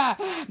 God,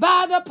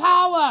 by the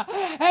power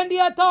and the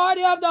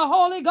authority of the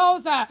Holy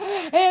Ghost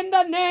in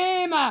the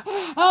name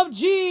of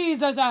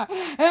Jesus.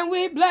 And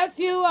we bless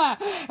you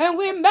and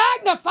we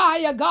magnify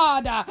you,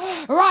 God,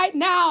 right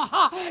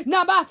now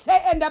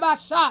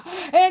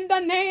in the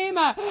name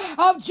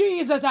of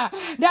Jesus,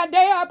 that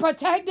they are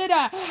protected,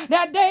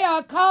 that they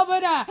are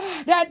covered,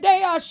 that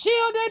they are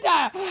shielded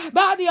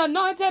by the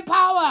anointing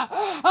power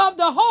of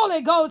the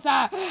Holy Ghost.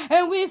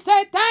 And we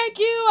say thank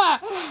you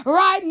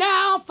right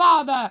now,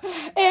 Father,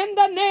 in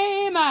the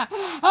name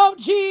of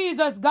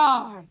Jesus,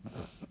 God.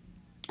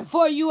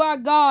 For you are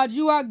God,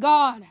 you are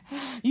God,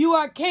 you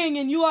are King,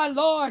 and you are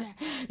Lord.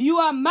 You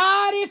are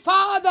mighty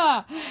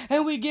Father,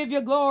 and we give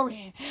you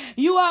glory.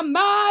 You are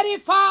mighty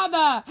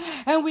Father,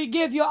 and we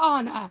give you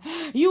honor.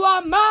 You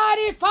are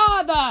mighty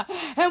Father,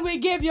 and we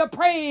give you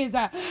praise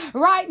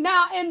right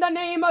now in the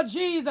name of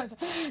Jesus.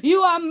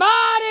 You are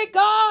mighty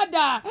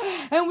God,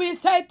 and we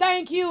say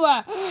thank you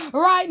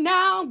right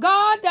now,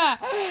 God,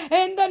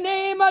 in the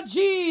name of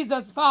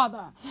Jesus,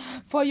 Father,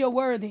 for you're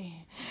worthy.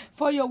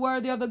 For you're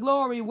worthy of the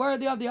glory,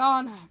 worthy of the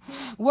honor,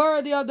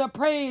 worthy of the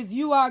praise.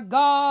 You are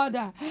God,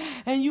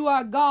 and you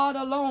are God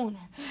alone.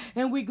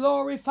 And we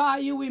glorify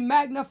you, we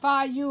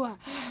magnify you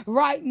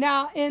right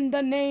now in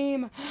the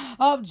name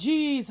of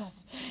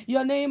Jesus.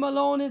 Your name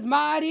alone is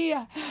mighty.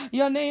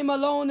 Your name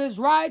alone is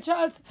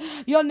righteous.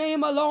 Your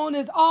name alone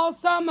is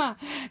awesome.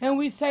 And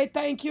we say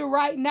thank you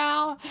right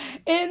now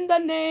in the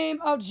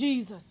name of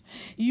Jesus.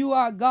 You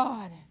are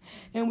God.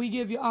 And we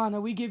give you honor,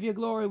 we give you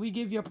glory, we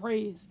give you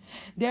praise.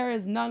 There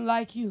is none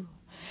like you.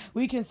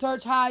 We can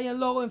search high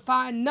and low and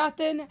find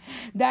nothing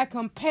that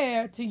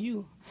compared to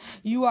you.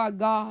 You are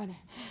God.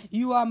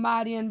 You are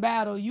mighty in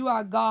battle. You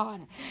are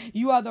God.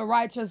 You are the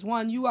righteous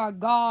one. You are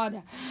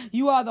God.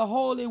 You are the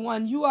holy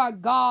one. You are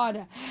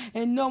God,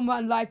 and no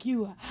one like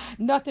you.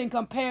 Nothing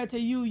compared to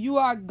you. You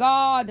are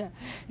God.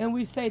 And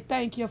we say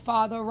thank you,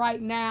 Father,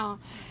 right now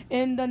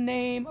in the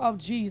name of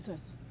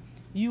Jesus.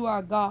 You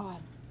are God.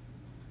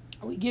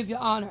 We give you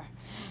honor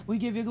We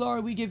give you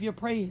glory. We give you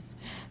praise.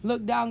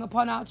 Look down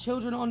upon our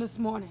children on this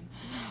morning.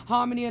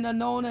 Harmony and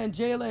Anona and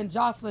Jayla and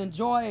Jocelyn,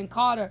 Joy and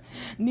Carter,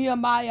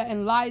 Nehemiah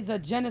and Liza,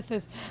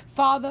 Genesis.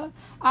 Father,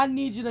 I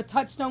need you to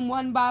touch them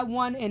one by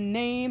one and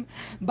name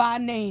by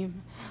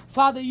name.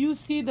 Father, you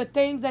see the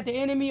things that the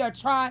enemy are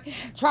trying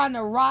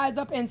to rise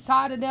up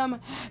inside of them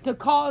to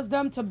cause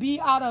them to be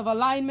out of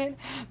alignment.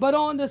 But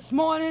on this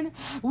morning,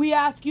 we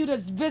ask you to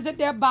visit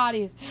their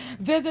bodies,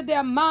 visit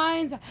their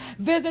minds,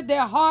 visit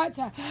their hearts,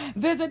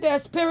 visit their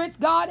spirits,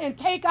 God, and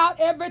take out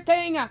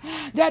everything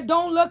that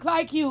don't look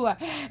like you.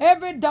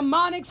 Every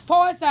demonic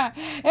force,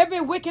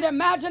 every wicked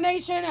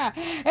imagination,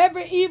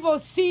 every evil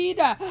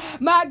seed,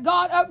 my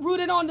God,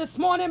 uprooted on this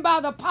morning by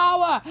the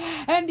power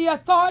and the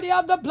authority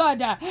of the blood,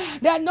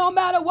 that no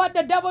matter what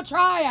the devil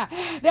try,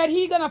 that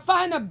he gonna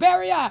find a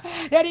barrier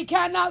that he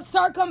cannot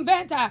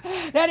circumvent,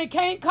 that he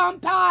can't come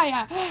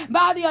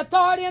by the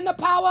authority and the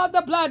power of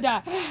the blood.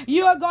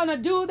 You are gonna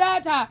do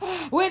that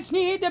which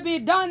need to be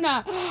done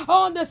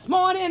on this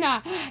morning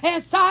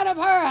inside of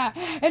her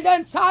and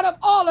inside of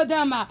all of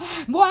them,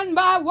 one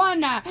by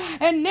one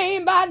and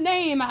name by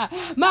name.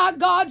 My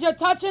God, you're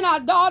touching our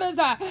daughters,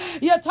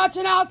 you're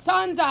touching our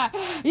sons,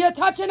 you're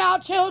touching our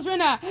children,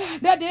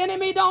 that the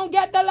enemy don't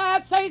get the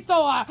last say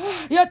so.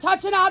 You're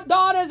touching our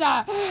daughters,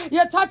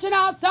 you're touching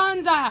our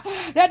sons, that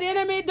the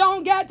enemy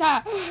don't get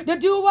to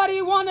do what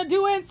he want to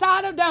do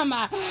inside of them.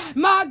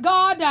 My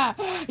God,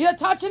 you're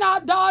touching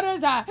our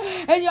daughters,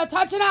 and you're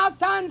touching our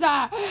sons,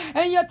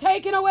 and you're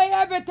taking away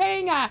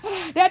everything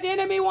that the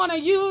enemy want to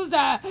use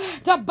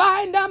to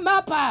bind them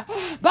up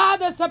by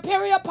the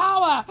superior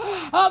power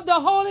of the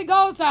Holy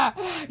Ghost.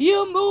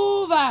 You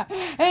move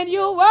and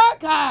you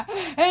work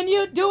and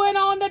you do it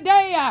on the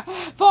day,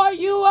 for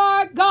you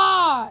are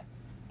God.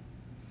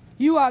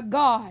 You are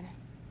God.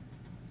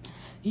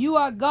 You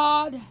are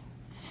God,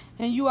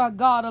 and you are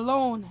God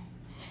alone.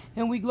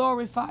 And we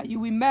glorify you.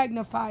 We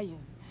magnify you.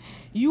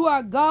 You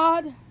are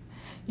God.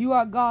 You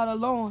are God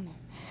alone.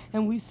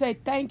 And we say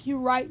thank you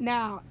right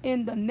now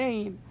in the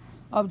name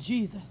of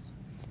Jesus.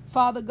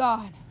 Father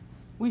God,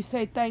 we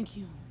say thank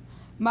you.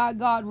 My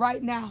God,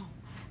 right now,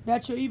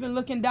 that you're even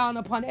looking down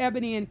upon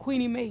Ebony and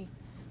Queenie Mae.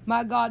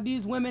 My God,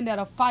 these women that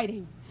are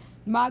fighting.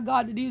 My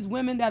God, these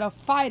women that are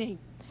fighting.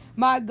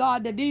 My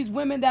God, that these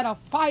women that are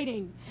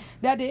fighting,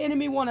 that the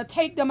enemy want to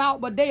take them out,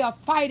 but they are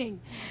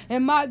fighting.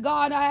 And my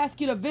God, I ask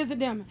you to visit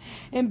them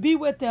and be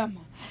with them.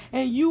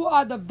 And you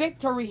are the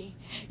victory.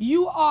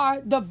 You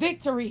are the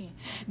victory.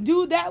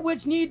 Do that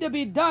which need to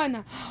be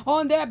done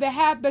on their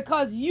behalf,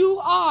 because you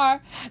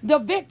are the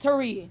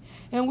victory.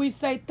 And we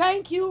say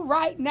thank you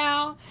right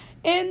now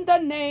in the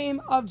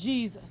name of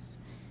Jesus.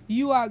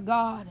 You are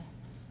God,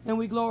 and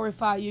we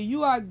glorify you.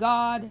 You are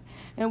God,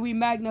 and we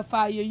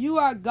magnify you. You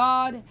are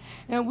God,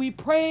 and we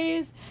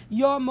praise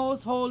your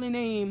most holy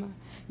name.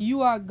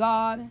 You are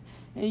God,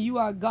 and you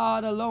are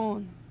God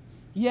alone.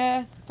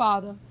 Yes,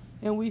 Father,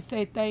 and we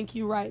say thank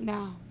you right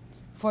now,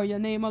 for your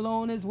name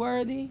alone is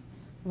worthy,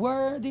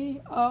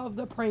 worthy of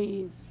the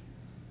praise.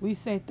 We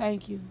say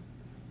thank you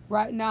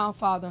right now,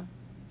 Father,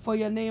 for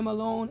your name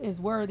alone is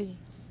worthy,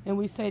 and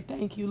we say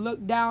thank you.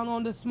 Look down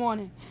on this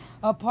morning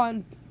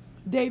upon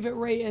David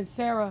Ray and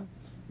Sarah,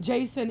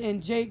 Jason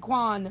and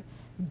Jaquan,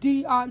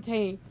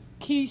 Deontay,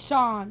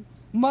 Keyshawn,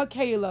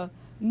 Michaela,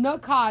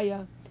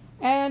 Nakaya,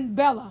 and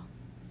Bella.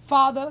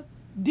 Father,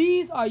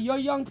 these are your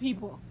young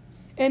people,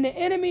 and the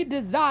enemy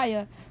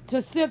desire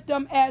to sift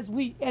them as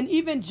wheat. And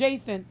even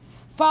Jason,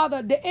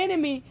 Father, the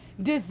enemy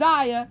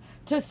desire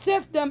to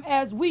sift them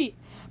as wheat.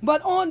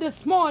 But on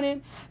this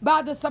morning,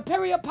 by the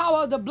superior power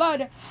of the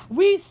blood,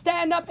 we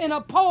stand up and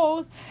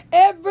oppose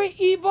every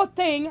evil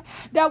thing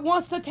that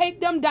wants to take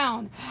them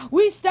down.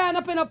 We stand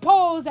up and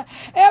oppose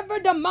every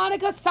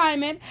demonic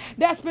assignment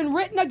that's been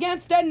written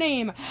against their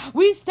name.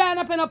 We stand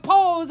up and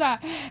oppose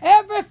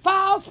every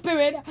foul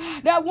spirit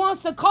that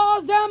wants to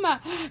cause them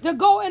to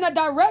go in a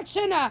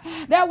direction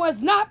that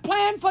was not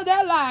planned for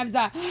their lives.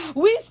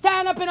 We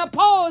stand up and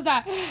oppose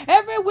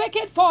every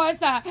wicked force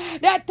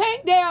that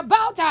think they're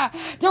about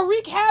to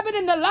wreak havoc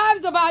in the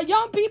lives of our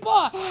young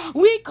people.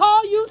 We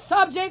call you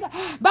subject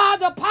by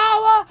the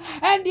power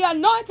and the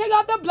anointing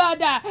of the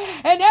blood,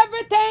 and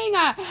everything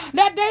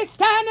that they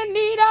stand in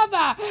need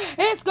of,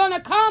 it's going to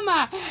come,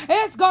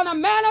 it's going to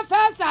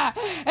manifest.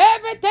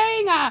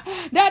 Everything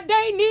that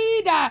they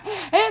need,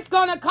 it's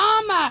going to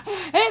come,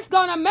 it's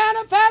going to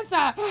manifest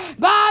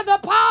by the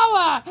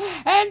power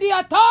and the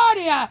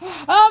authority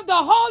of the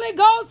Holy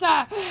Ghost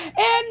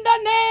in the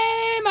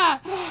name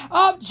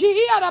of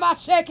Jesus.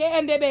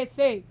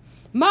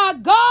 My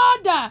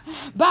God,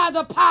 by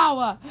the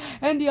power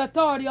and the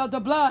authority of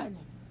the blood,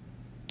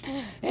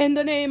 in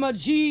the name of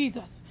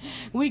Jesus,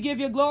 we give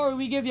you glory,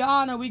 we give you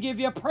honor, we give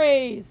you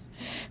praise,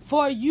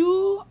 for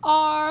you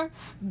are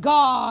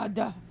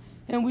God,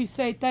 and we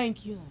say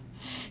thank you.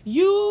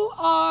 You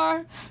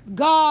are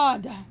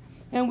God,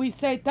 and we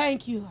say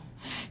thank you.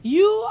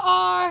 You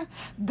are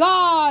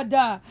God,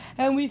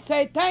 and we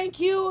say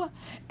thank you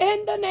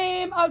in the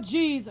name of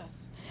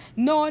Jesus.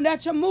 knowing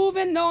that you're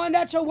moving, knowing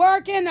that you're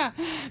working,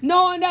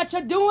 knowing that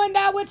you're doing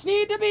that which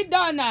need to be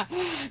done.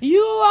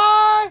 You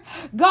are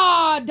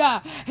God.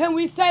 And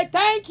we say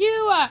thank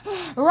you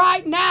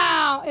right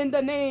now in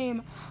the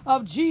name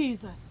of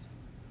Jesus.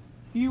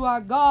 You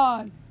are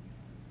God.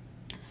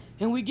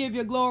 And we give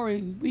you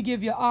glory. We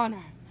give you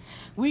honor.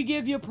 We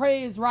give you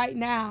praise right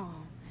now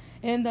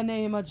in the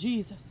name of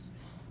Jesus.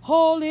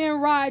 Holy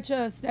and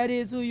righteous, that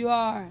is who you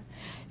are.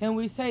 And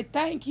we say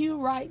thank you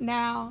right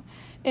now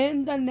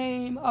in the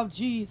name of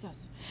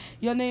Jesus.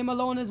 Your name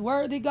alone is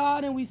worthy,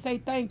 God, and we say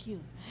thank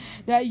you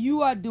that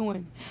you are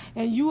doing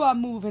and you are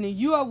moving and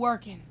you are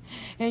working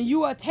and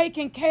you are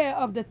taking care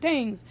of the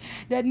things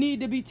that need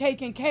to be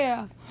taken care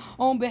of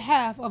on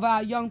behalf of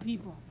our young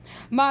people.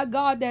 My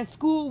God, that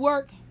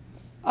schoolwork,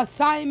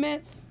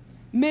 assignments,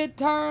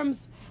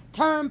 midterms,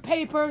 term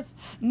papers,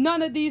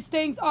 none of these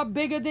things are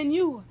bigger than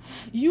you.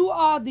 You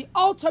are the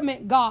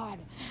ultimate God.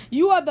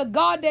 You are the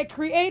God that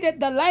created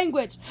the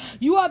language.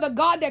 You are the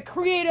God that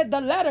created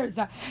the letters.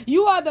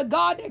 You are the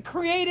God that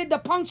created the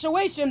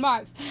punctuation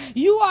marks.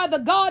 You are the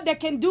God that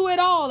can do it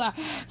all.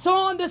 So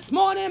on this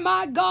morning,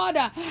 my God,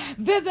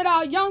 visit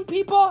our young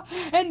people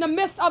in the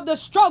midst of the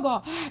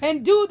struggle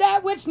and do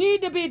that which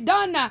need to be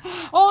done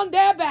on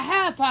their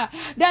behalf,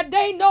 that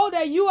they know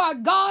that you are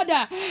God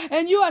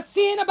and you are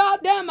seeing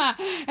about them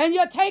and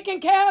you're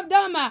taking care of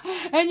them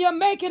and you're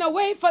making a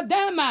way for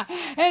them,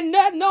 and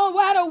that no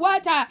matter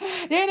what,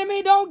 the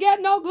enemy don't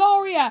get no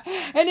glory, and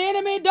the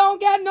enemy don't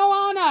get no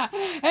honor,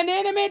 and the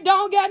enemy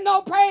don't get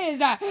no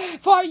praise,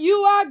 for you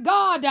are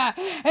God,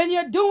 and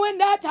you're doing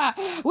that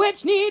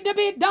which need to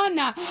be done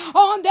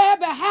on their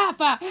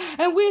behalf,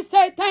 and we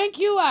say thank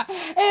you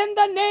in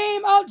the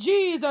name of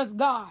Jesus,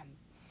 God.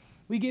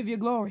 We give you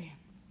glory.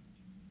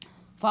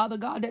 Father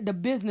God, that the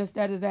business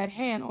that is at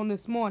hand on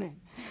this morning,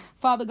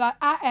 Father God,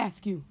 I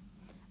ask you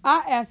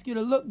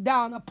to look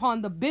down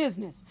upon the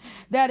business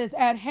that is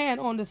at hand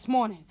on this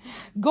morning.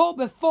 Go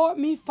before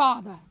me,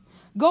 Father.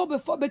 Go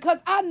before,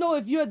 because I know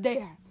if you're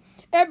there,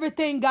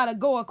 everything got to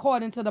go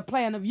according to the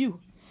plan of you.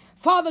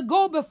 Father,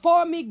 go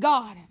before me,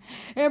 God,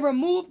 and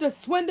remove the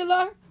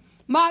swindler.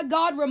 My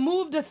God,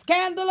 remove the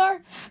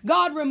scandaler.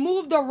 God,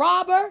 remove the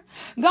robber.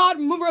 God,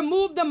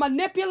 remove the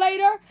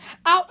manipulator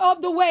out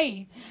of the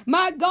way.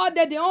 My God,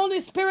 that the only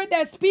spirit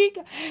that speaks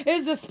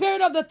is the spirit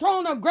of the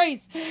throne of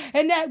grace.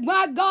 And that,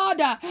 my God,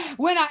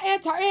 when I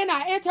enter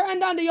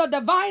in under your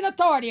divine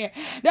authority.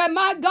 That,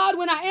 my God,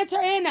 when I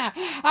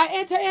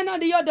enter in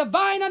under your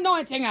divine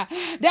anointing.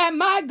 That,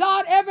 my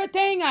God,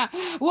 everything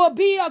will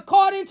be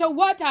according to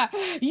what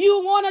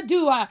you want to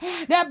do.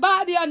 That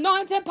by the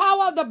anointing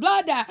power of the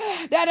blood,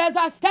 that as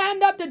I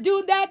stand up to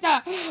do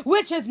that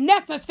which is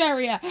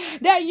necessary,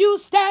 that you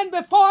stand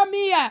before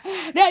me,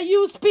 that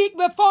you speak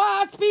before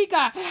I speak,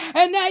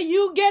 and that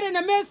you get in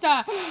the midst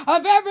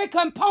of every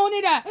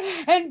component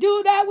and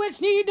do that which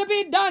need to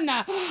be done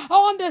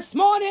on this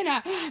morning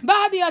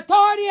by the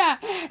authority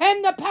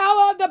and the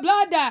power of the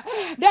blood,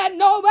 that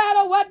no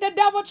matter what the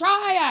devil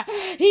try,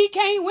 he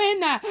can't win,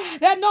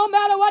 that no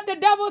matter what the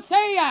devil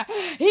say,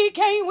 he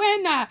can't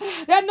win,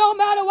 that no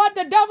matter what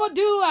the devil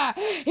do,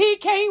 he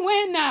can't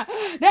win,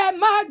 that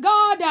my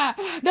God,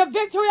 the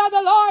victory of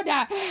the Lord,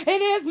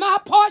 it is my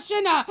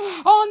portion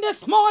on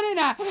this morning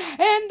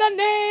in the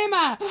name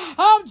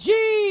of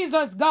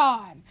Jesus,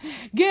 God.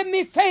 Give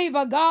me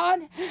favor,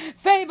 God.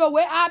 Favor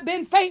where I've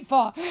been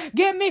faithful.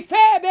 Give me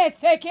favor.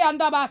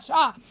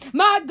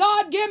 My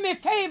God, give me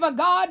favor,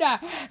 God.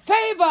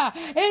 Favor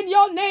in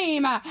your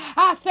name.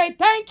 I say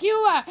thank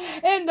you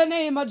in the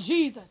name of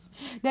Jesus,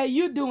 that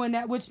you're doing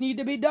that which need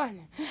to be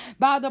done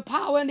by the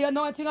power and the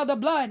anointing of the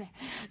blood.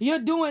 You're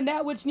doing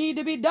that which need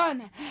to be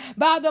done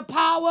by the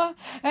power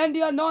and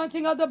the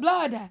anointing of the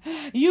blood.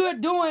 You're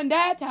doing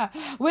that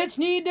which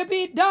need to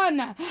be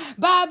done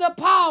by the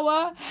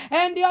power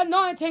and the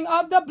anointing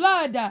of the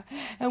blood.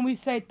 And we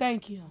say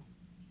thank you.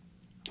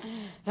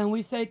 And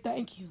we say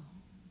thank you,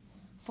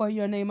 for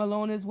your name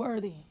alone is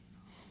worthy.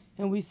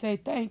 And we say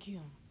thank you.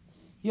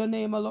 Your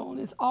name alone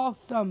is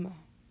awesome.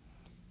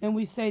 And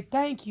we say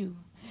thank you.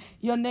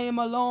 Your name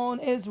alone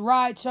is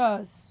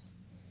righteous.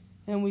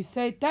 And we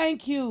say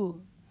thank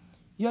you.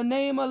 Your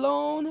name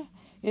alone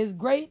is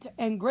great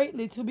and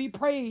greatly to be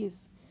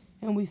praised.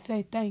 And we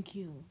say thank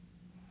you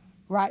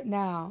right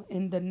now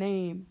in the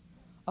name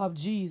of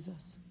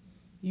Jesus.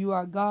 You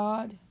are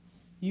God.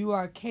 You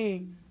are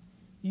King.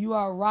 You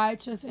are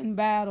righteous in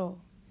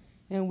battle.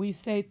 And we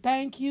say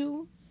thank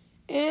you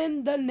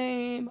in the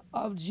name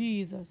of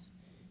Jesus.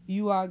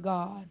 You are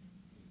God.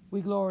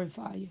 We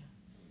glorify you.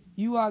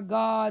 You are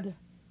God.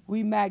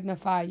 We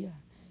magnify you.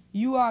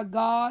 You are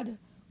God.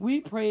 We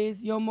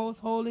praise your most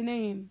holy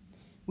name.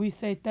 We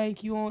say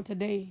thank you on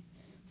today,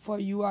 for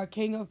you are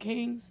King of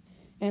kings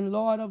and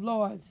Lord of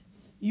lords.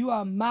 You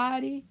are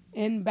mighty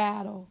in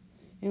battle,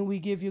 and we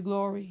give you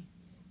glory.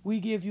 We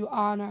give you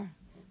honor.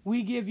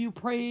 We give you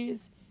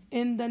praise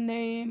in the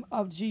name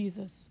of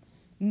Jesus,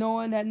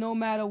 knowing that no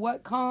matter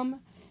what come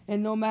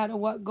and no matter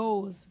what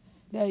goes,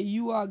 that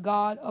you are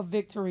God of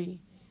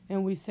victory,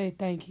 and we say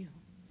thank you.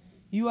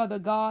 You are the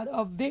God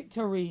of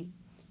victory,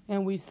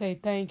 and we say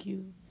thank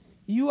you.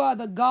 You are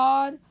the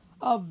God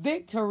of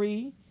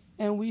victory,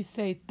 and we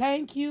say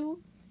thank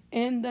you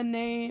in the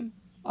name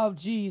of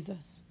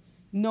Jesus.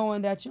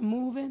 Knowing that you're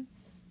moving,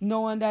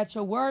 knowing that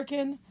you're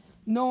working,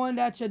 knowing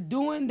that you're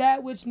doing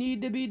that which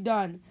need to be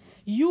done.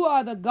 You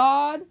are the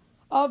God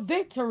of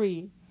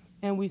victory,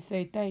 and we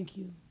say thank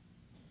you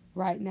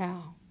right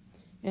now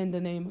in the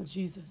name of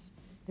Jesus.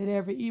 That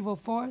every evil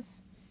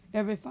force,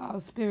 every foul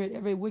spirit,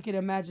 every wicked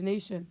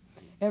imagination,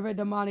 every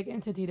demonic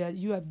entity that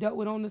you have dealt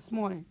with on this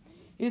morning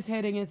is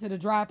heading into the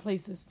dry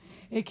places.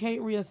 It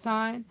can't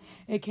reassign.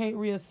 It can't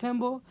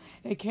reassemble.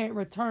 It can't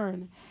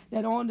return.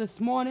 That on this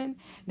morning,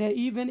 that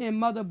even in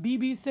Mother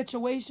BB's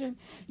situation,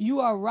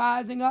 you are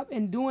rising up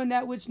and doing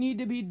that which need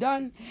to be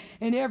done.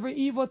 And every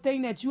evil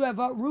thing that you have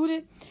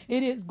uprooted,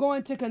 it is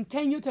going to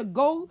continue to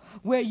go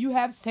where you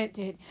have sent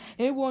it.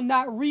 It will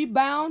not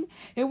rebound.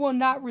 It will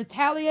not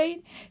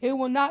retaliate. It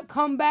will not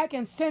come back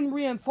and send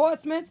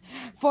reinforcements.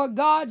 For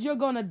God, you're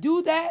going to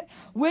do that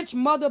which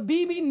Mother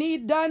BB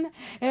need done.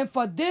 And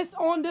for this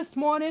on this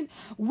morning,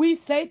 we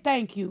say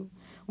thank you.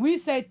 We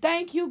say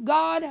thank you,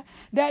 God,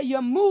 that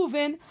you're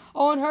moving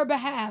on her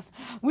behalf.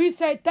 We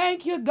say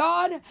thank you,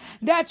 God,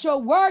 that you're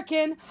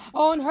working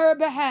on her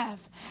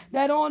behalf.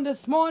 That on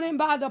this morning,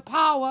 by the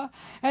power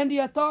and the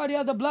authority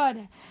of the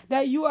blood,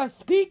 that you are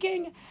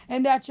speaking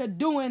and that you're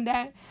doing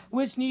that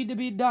which need to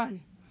be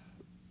done.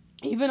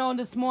 Even on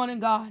this morning,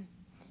 God,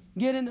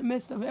 get in the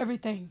midst of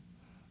everything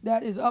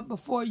that is up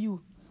before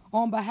you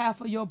on behalf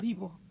of your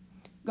people.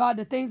 God,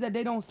 the things that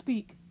they don't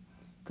speak,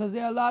 because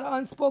there are a lot of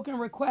unspoken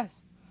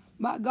requests.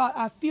 My God,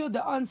 I feel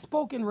the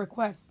unspoken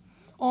requests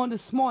on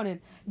this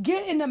morning.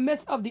 Get in the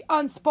midst of the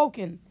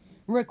unspoken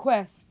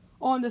requests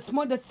on this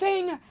morning. The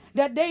thing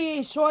that they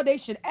ain't sure they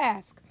should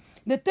ask.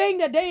 The thing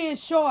that they ain't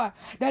sure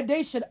that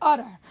they should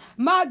utter.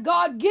 My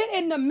God, get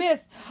in the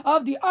midst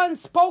of the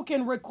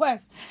unspoken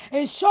requests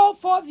and show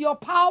forth your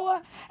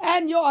power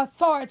and your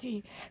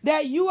authority.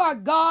 That you are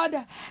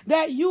God,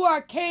 that you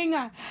are King,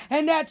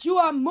 and that you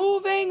are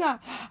moving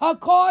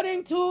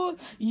according to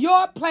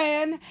your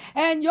plan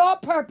and your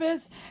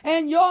purpose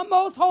and your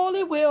most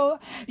holy will.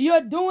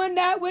 You're doing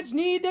that which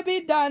need to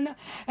be done.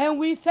 And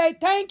we say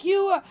thank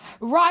you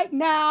right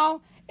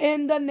now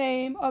in the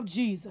name of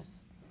Jesus.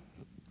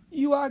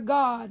 You are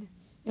God,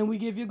 and we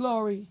give you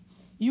glory.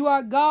 You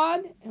are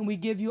God, and we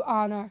give you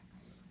honor.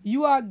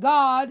 You are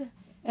God,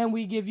 and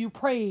we give you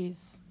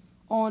praise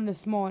on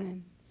this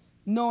morning,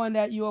 knowing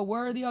that you are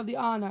worthy of the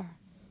honor,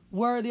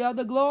 worthy of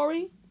the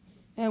glory,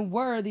 and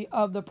worthy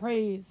of the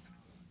praise.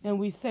 And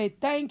we say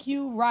thank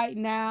you right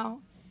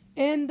now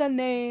in the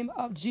name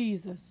of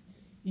Jesus.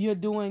 You're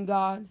doing,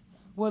 God,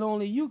 what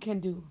only you can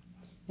do,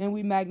 and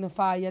we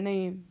magnify your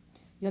name.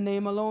 Your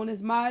name alone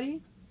is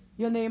mighty.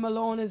 Your name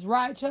alone is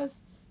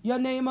righteous. Your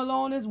name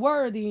alone is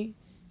worthy,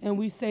 and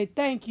we say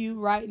thank you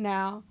right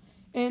now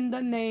in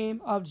the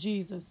name of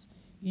Jesus.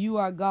 You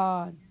are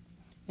God,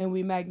 and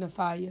we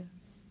magnify you.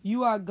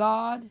 You are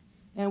God,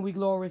 and we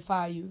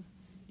glorify you.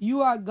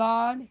 You are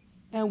God,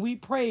 and we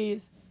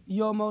praise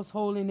your most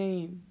holy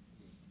name.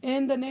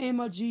 In the name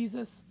of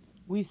Jesus,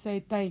 we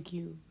say thank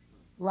you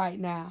right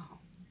now.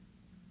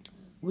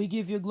 We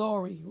give you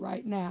glory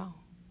right now.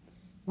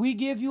 We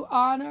give you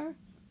honor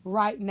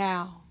right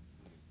now.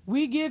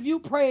 We give you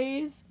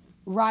praise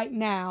right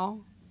now.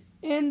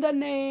 In the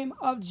name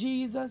of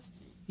Jesus,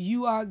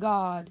 you are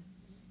God.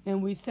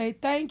 And we say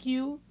thank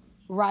you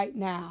right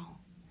now.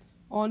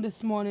 On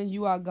this morning,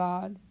 you are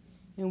God.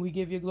 And we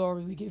give you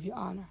glory. We give you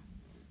honor.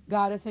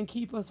 Guide us and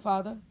keep us,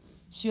 Father.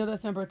 Shield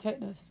us and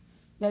protect us.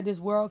 That this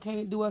world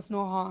can't do us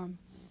no harm.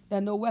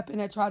 That no weapon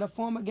that try to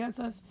form against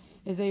us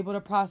is able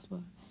to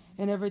prosper.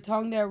 And every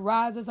tongue that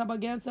rises up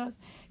against us,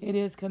 it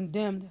is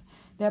condemned.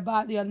 That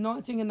by the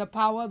anointing and the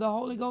power of the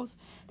Holy Ghost,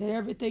 that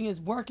everything is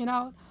working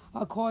out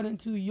according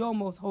to your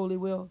most holy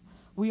will.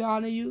 We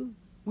honor you.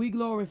 We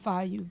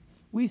glorify you.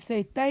 We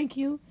say thank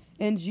you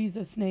in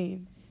Jesus'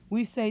 name.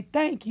 We say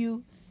thank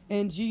you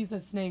in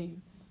Jesus'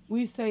 name.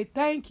 We say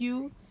thank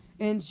you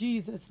in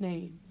Jesus'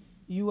 name.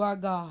 You are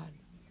God.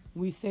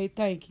 We say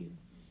thank you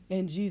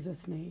in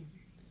Jesus' name.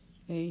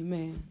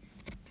 Amen.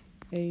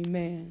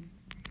 Amen.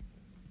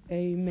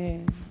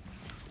 Amen.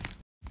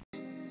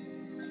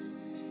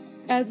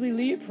 As we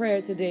lead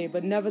prayer today,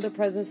 but never the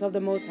presence of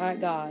the Most High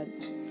God,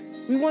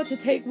 we want to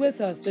take with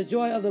us the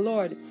joy of the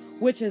Lord,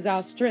 which is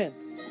our strength,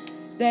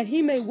 that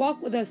he may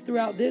walk with us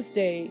throughout this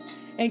day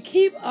and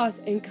keep us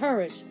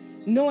encouraged,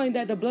 knowing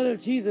that the blood of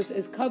Jesus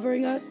is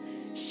covering us,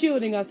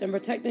 shielding us, and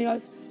protecting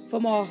us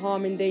from all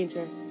harm and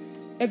danger.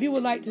 If you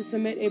would like to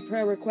submit a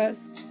prayer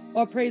request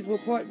or praise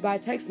report by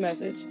text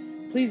message,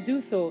 please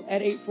do so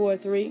at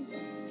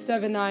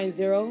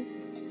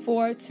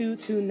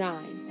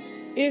 843-790-4229.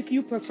 If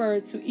you prefer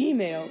to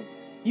email,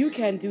 you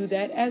can do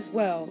that as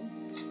well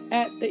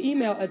at the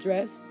email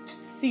address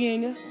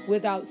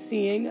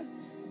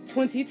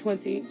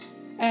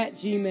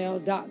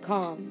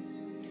seeingwithoutseeing2020@gmail.com.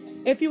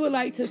 If you would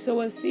like to sow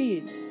a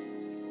seed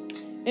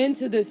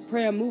into this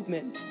prayer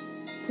movement,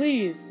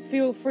 please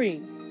feel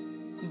free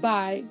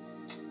by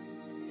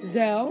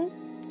Zelle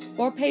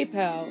or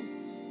PayPal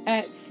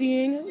at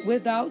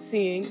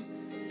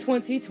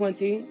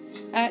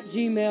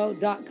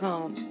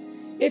seeingwithoutseeing2020@gmail.com.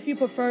 If you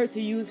prefer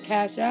to use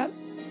Cash App,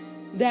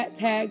 that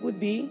tag would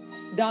be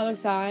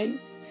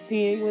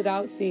 $seeing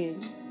without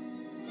seeing.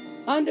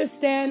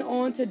 Understand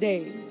on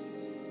today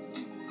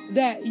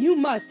that you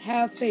must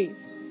have faith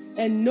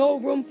and no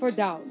room for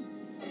doubt.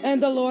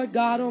 And the Lord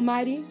God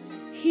Almighty,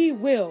 He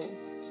will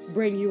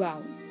bring you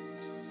out.